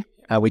last year.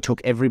 We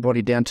took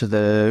everybody down to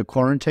the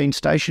quarantine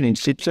station in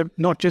Sydney. So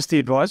not just the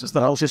advisors,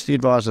 just the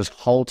advisors,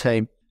 whole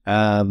team.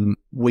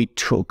 We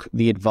took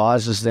the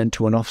advisors then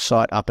to an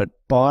offsite up at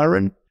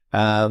Byron.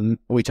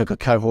 We took a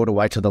cohort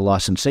away to the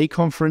licensee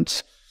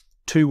conference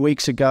 2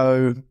 weeks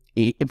ago.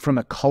 From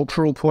a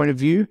cultural point of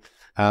view,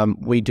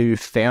 we do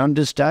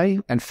Founders Day,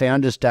 and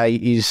Founders Day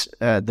is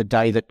the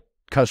day that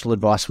Coastal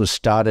Advice was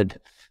started.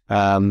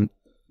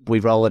 We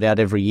roll it out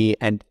every year,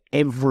 and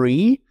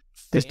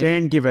Does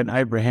Dan give an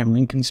Abraham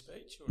Lincoln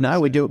speech? No,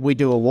 we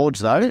do awards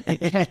though.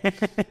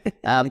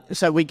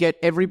 So we get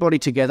everybody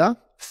together,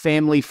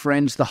 family,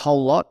 friends, the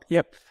whole lot.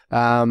 Yep.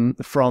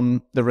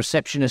 From the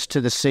receptionist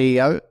to the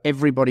CEO,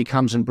 everybody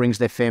comes and brings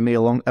their family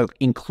along,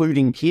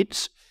 including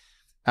kids.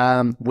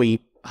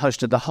 We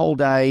hosted the whole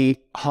day,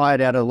 hired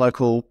out a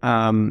local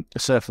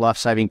surf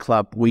lifesaving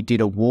club. We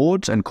did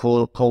awards and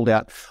called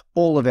out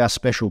all of our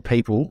special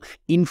people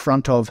in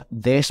front of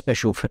their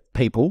special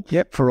people.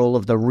 Yep. For all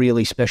of the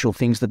really special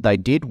things that they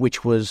did,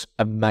 which was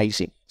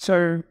amazing.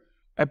 So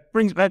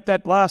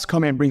that last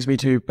comment brings me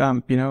to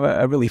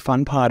a really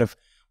fun part of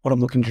what I'm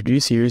looking to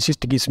introduce here is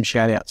just to give some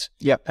shout outs.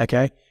 Yep.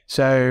 Okay.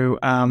 So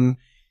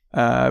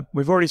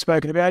we've already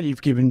spoken about,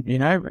 you've given,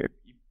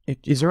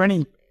 is there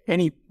any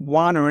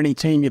one or any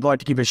team you'd like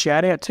to give a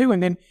shout out to?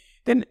 And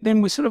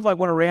then we sort of like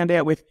want to round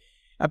out with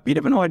a bit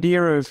of an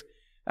idea of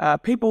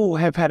people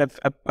have had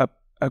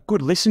a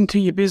good listen to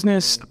your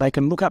business. They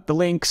can look up the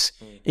links.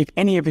 If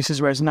any of this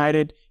has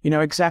resonated,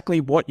 exactly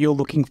what you're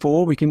looking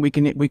for. We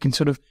can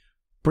sort of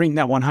bring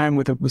that one home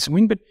with some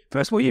win. But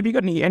first of all, have you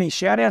got any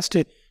shout outs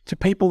to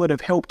people that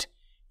have helped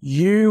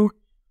you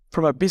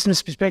from a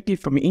business perspective,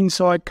 from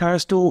inside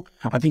Coastal?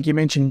 I think you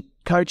mentioned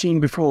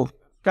coaching before.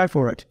 Go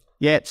for it.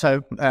 Yeah,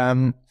 so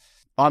I'm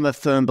a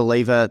firm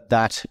believer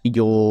that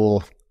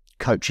your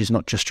coach is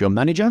not just your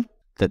manager,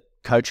 that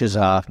coaches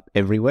are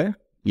everywhere.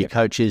 Your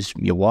coach is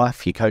your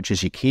wife, your coach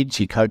is your kids,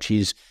 your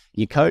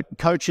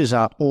coaches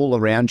are all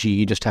around you.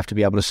 You just have to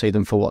be able to see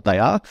them for what they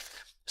are.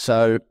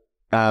 So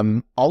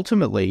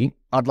ultimately,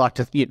 I'd like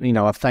to,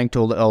 I've thanked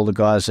all the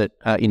guys at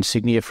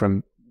Insignia,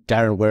 from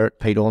Darren Werrett,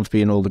 Pete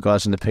Ormsby, and all the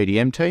guys in the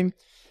PDM team.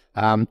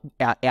 Our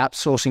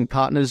outsourcing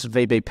partners,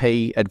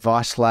 VBP,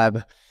 Advice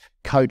Lab,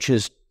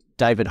 coaches,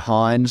 David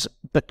Hines.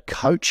 But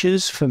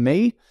coaches, for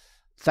me,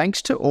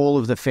 thanks to all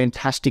of the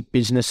fantastic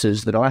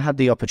businesses that I had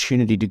the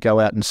opportunity to go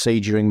out and see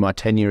during my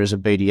tenure as a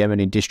BDM and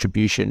in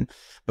distribution,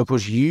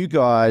 because you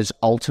guys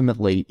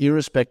ultimately,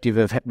 irrespective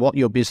of what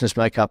your business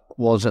makeup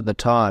was at the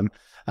time,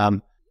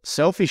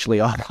 selfishly,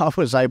 I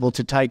was able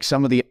to take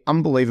some of the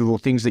unbelievable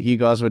things that you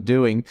guys were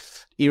doing,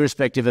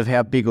 irrespective of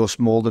how big or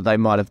small that they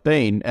might have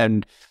been,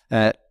 and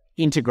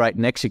integrate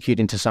and execute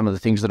into some of the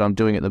things that I'm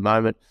doing at the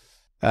moment.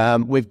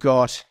 We've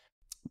got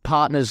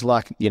partners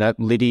like,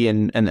 Liddy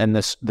and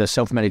the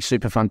self-managed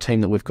super fund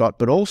team that we've got,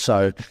 but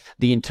also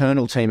the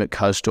internal team at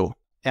Coastal.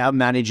 Our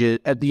manager,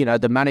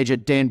 the manager,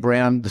 Dan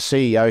Brown, the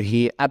CEO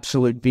here,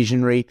 absolute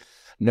visionary.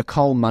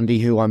 Nicole Mundy,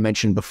 who I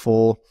mentioned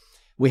before.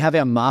 We have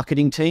our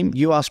marketing team.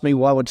 You asked me,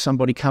 why would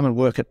somebody come and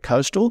work at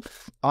Coastal?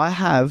 I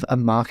have a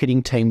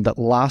marketing team that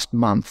last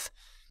month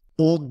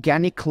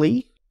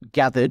organically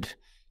gathered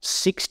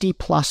 60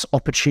 plus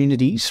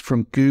opportunities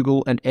from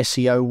Google and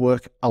SEO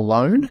work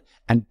alone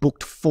and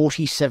booked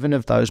 47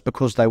 of those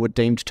because they were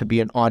deemed to be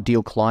an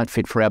ideal client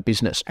fit for our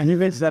business. And who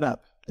heads that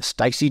up?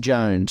 Stacey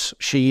Jones.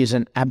 She is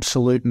an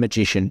absolute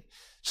magician.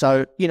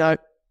 So,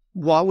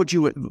 why would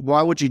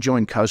you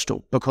join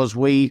Coastal? Because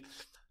we,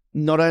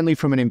 not only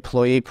from an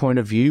employee point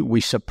of view,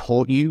 we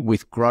support you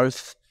with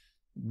growth,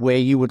 where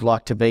you would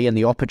like to be and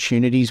the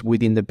opportunities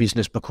within the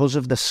business because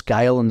of the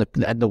scale and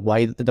the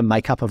way, the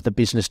makeup of the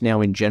business now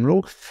in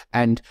general.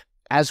 And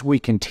as we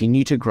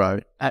continue to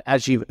grow,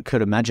 as you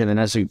could imagine, and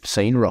as you've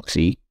seen,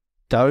 Roxy,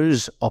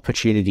 those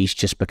opportunities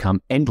just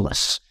become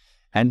endless.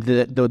 And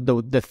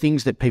the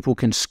things that people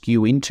can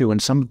skew into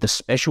and some of the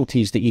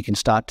specialties that you can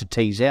start to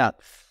tease out,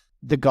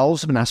 the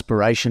goals and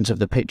aspirations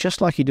of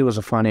just like you do as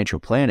a financial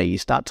planner, you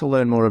start to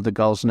learn more of the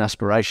goals and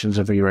aspirations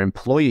of your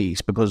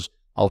employees because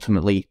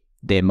ultimately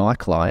they're my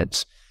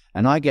clients.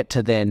 And I get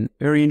to then...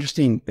 Very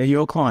interesting. They're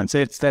your clients.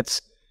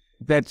 That's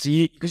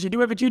you, because you do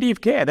have a duty of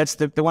care. That's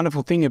the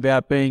wonderful thing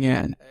about being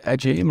a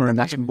GM or a...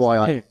 That's why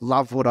I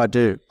love what I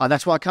do.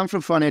 That's why I come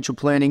from financial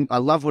planning. I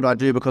love what I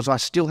do because I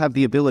still have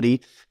the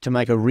ability to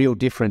make a real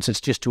difference. It's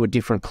just to a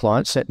different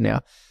client set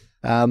now.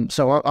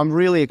 So I'm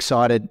really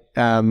excited.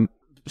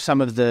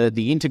 Some of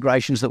the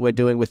integrations that we're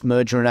doing with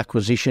merger and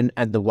acquisition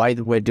and the way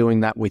that we're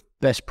doing that with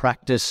best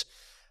practice,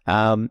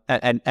 and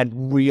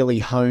really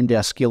honed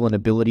our skill and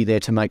ability there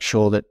to make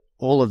sure that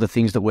all of the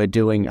things that we're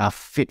doing are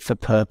fit for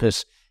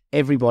purpose.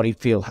 Everybody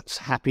feels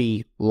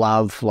happy,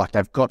 love, like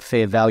they've got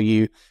fair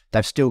value,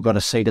 they've still got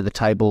a seat at the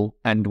table,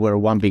 and we're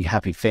one big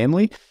happy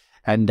family.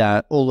 And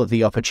all of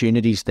the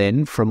opportunities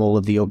then from all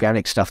of the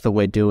organic stuff that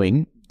we're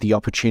doing, the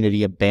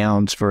opportunity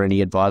abounds for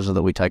any advisor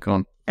that we take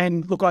on.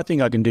 And look, I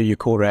think I can do your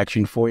call to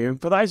action for you.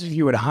 For those of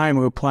you at home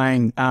who are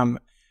playing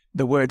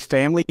the word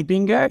family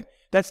bingo,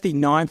 that's the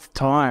 9th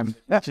time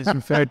which is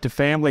referred to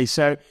family.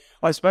 So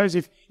I suppose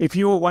if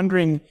you were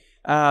wondering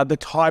the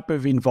type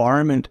of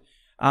environment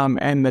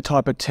and the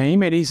type of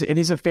team, it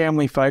is a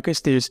family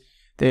focus.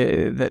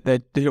 They're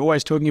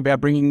always talking about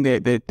bringing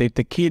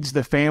the kids,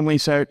 the family.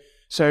 So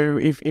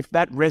if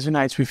that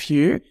resonates with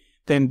you,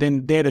 then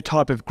they're the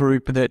type of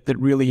group that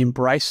really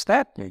embrace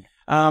that.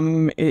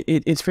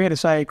 It's fair to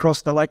say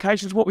across the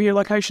locations. What were your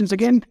locations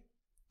again?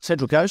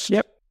 Central Coast.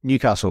 Yep.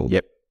 Newcastle.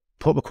 Yep.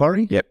 Port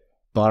Macquarie. Yep.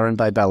 Byron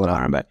Bay, Ballina.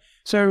 Byron Bay.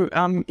 So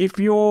if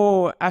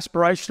you're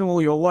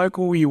aspirational, you're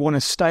local, you want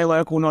to stay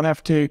local, not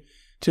have to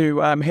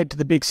head to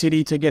the big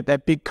city to get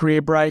that big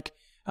career break,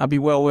 be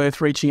well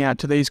worth reaching out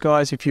to these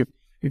guys.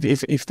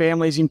 If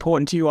family is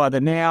important to you either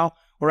now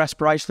or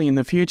aspirationally in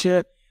the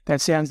future, that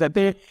sounds that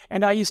there.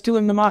 And are you still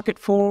in the market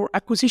for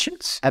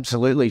acquisitions?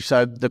 Absolutely.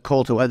 So the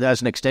call to,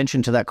 as an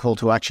extension to that call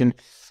to action,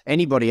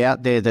 anybody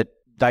out there that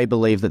they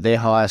believe that their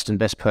highest and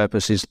best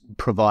purpose is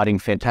providing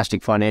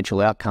fantastic financial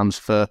outcomes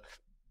for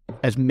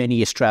as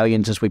many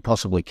Australians as we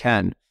possibly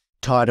can,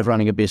 tired of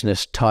running a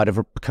business, tired of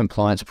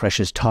compliance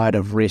pressures, tired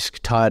of risk,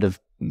 tired of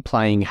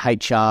playing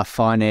HR,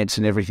 finance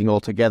and everything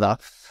all together,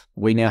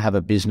 we now have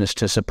a business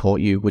to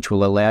support you, which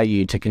will allow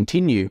you to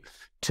continue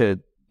to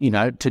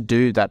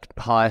do that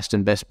highest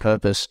and best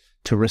purpose,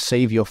 to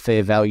receive your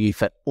fair value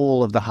for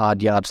all of the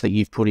hard yards that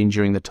you've put in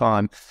during the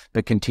time,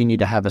 but continue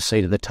to have a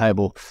seat at the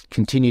table,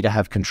 continue to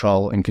have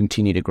control and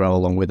continue to grow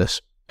along with us.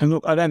 And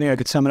look, I don't think I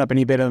could sum it up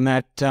any better than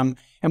that.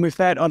 And with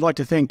that, I'd like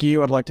to thank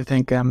you. I'd like to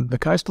thank the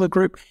Coastal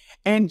Group.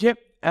 And the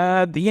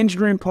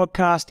Engine Room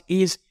podcast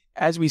is,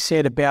 as we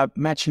said, about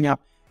matching up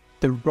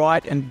the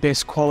right and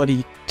best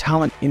quality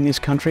talent in this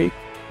country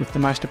with the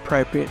most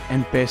appropriate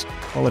and best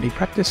quality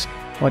practice.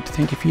 I'd like to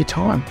thank you for your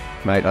time.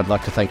 Mate, I'd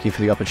like to thank you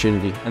for the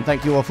opportunity and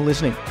thank you all for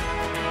listening.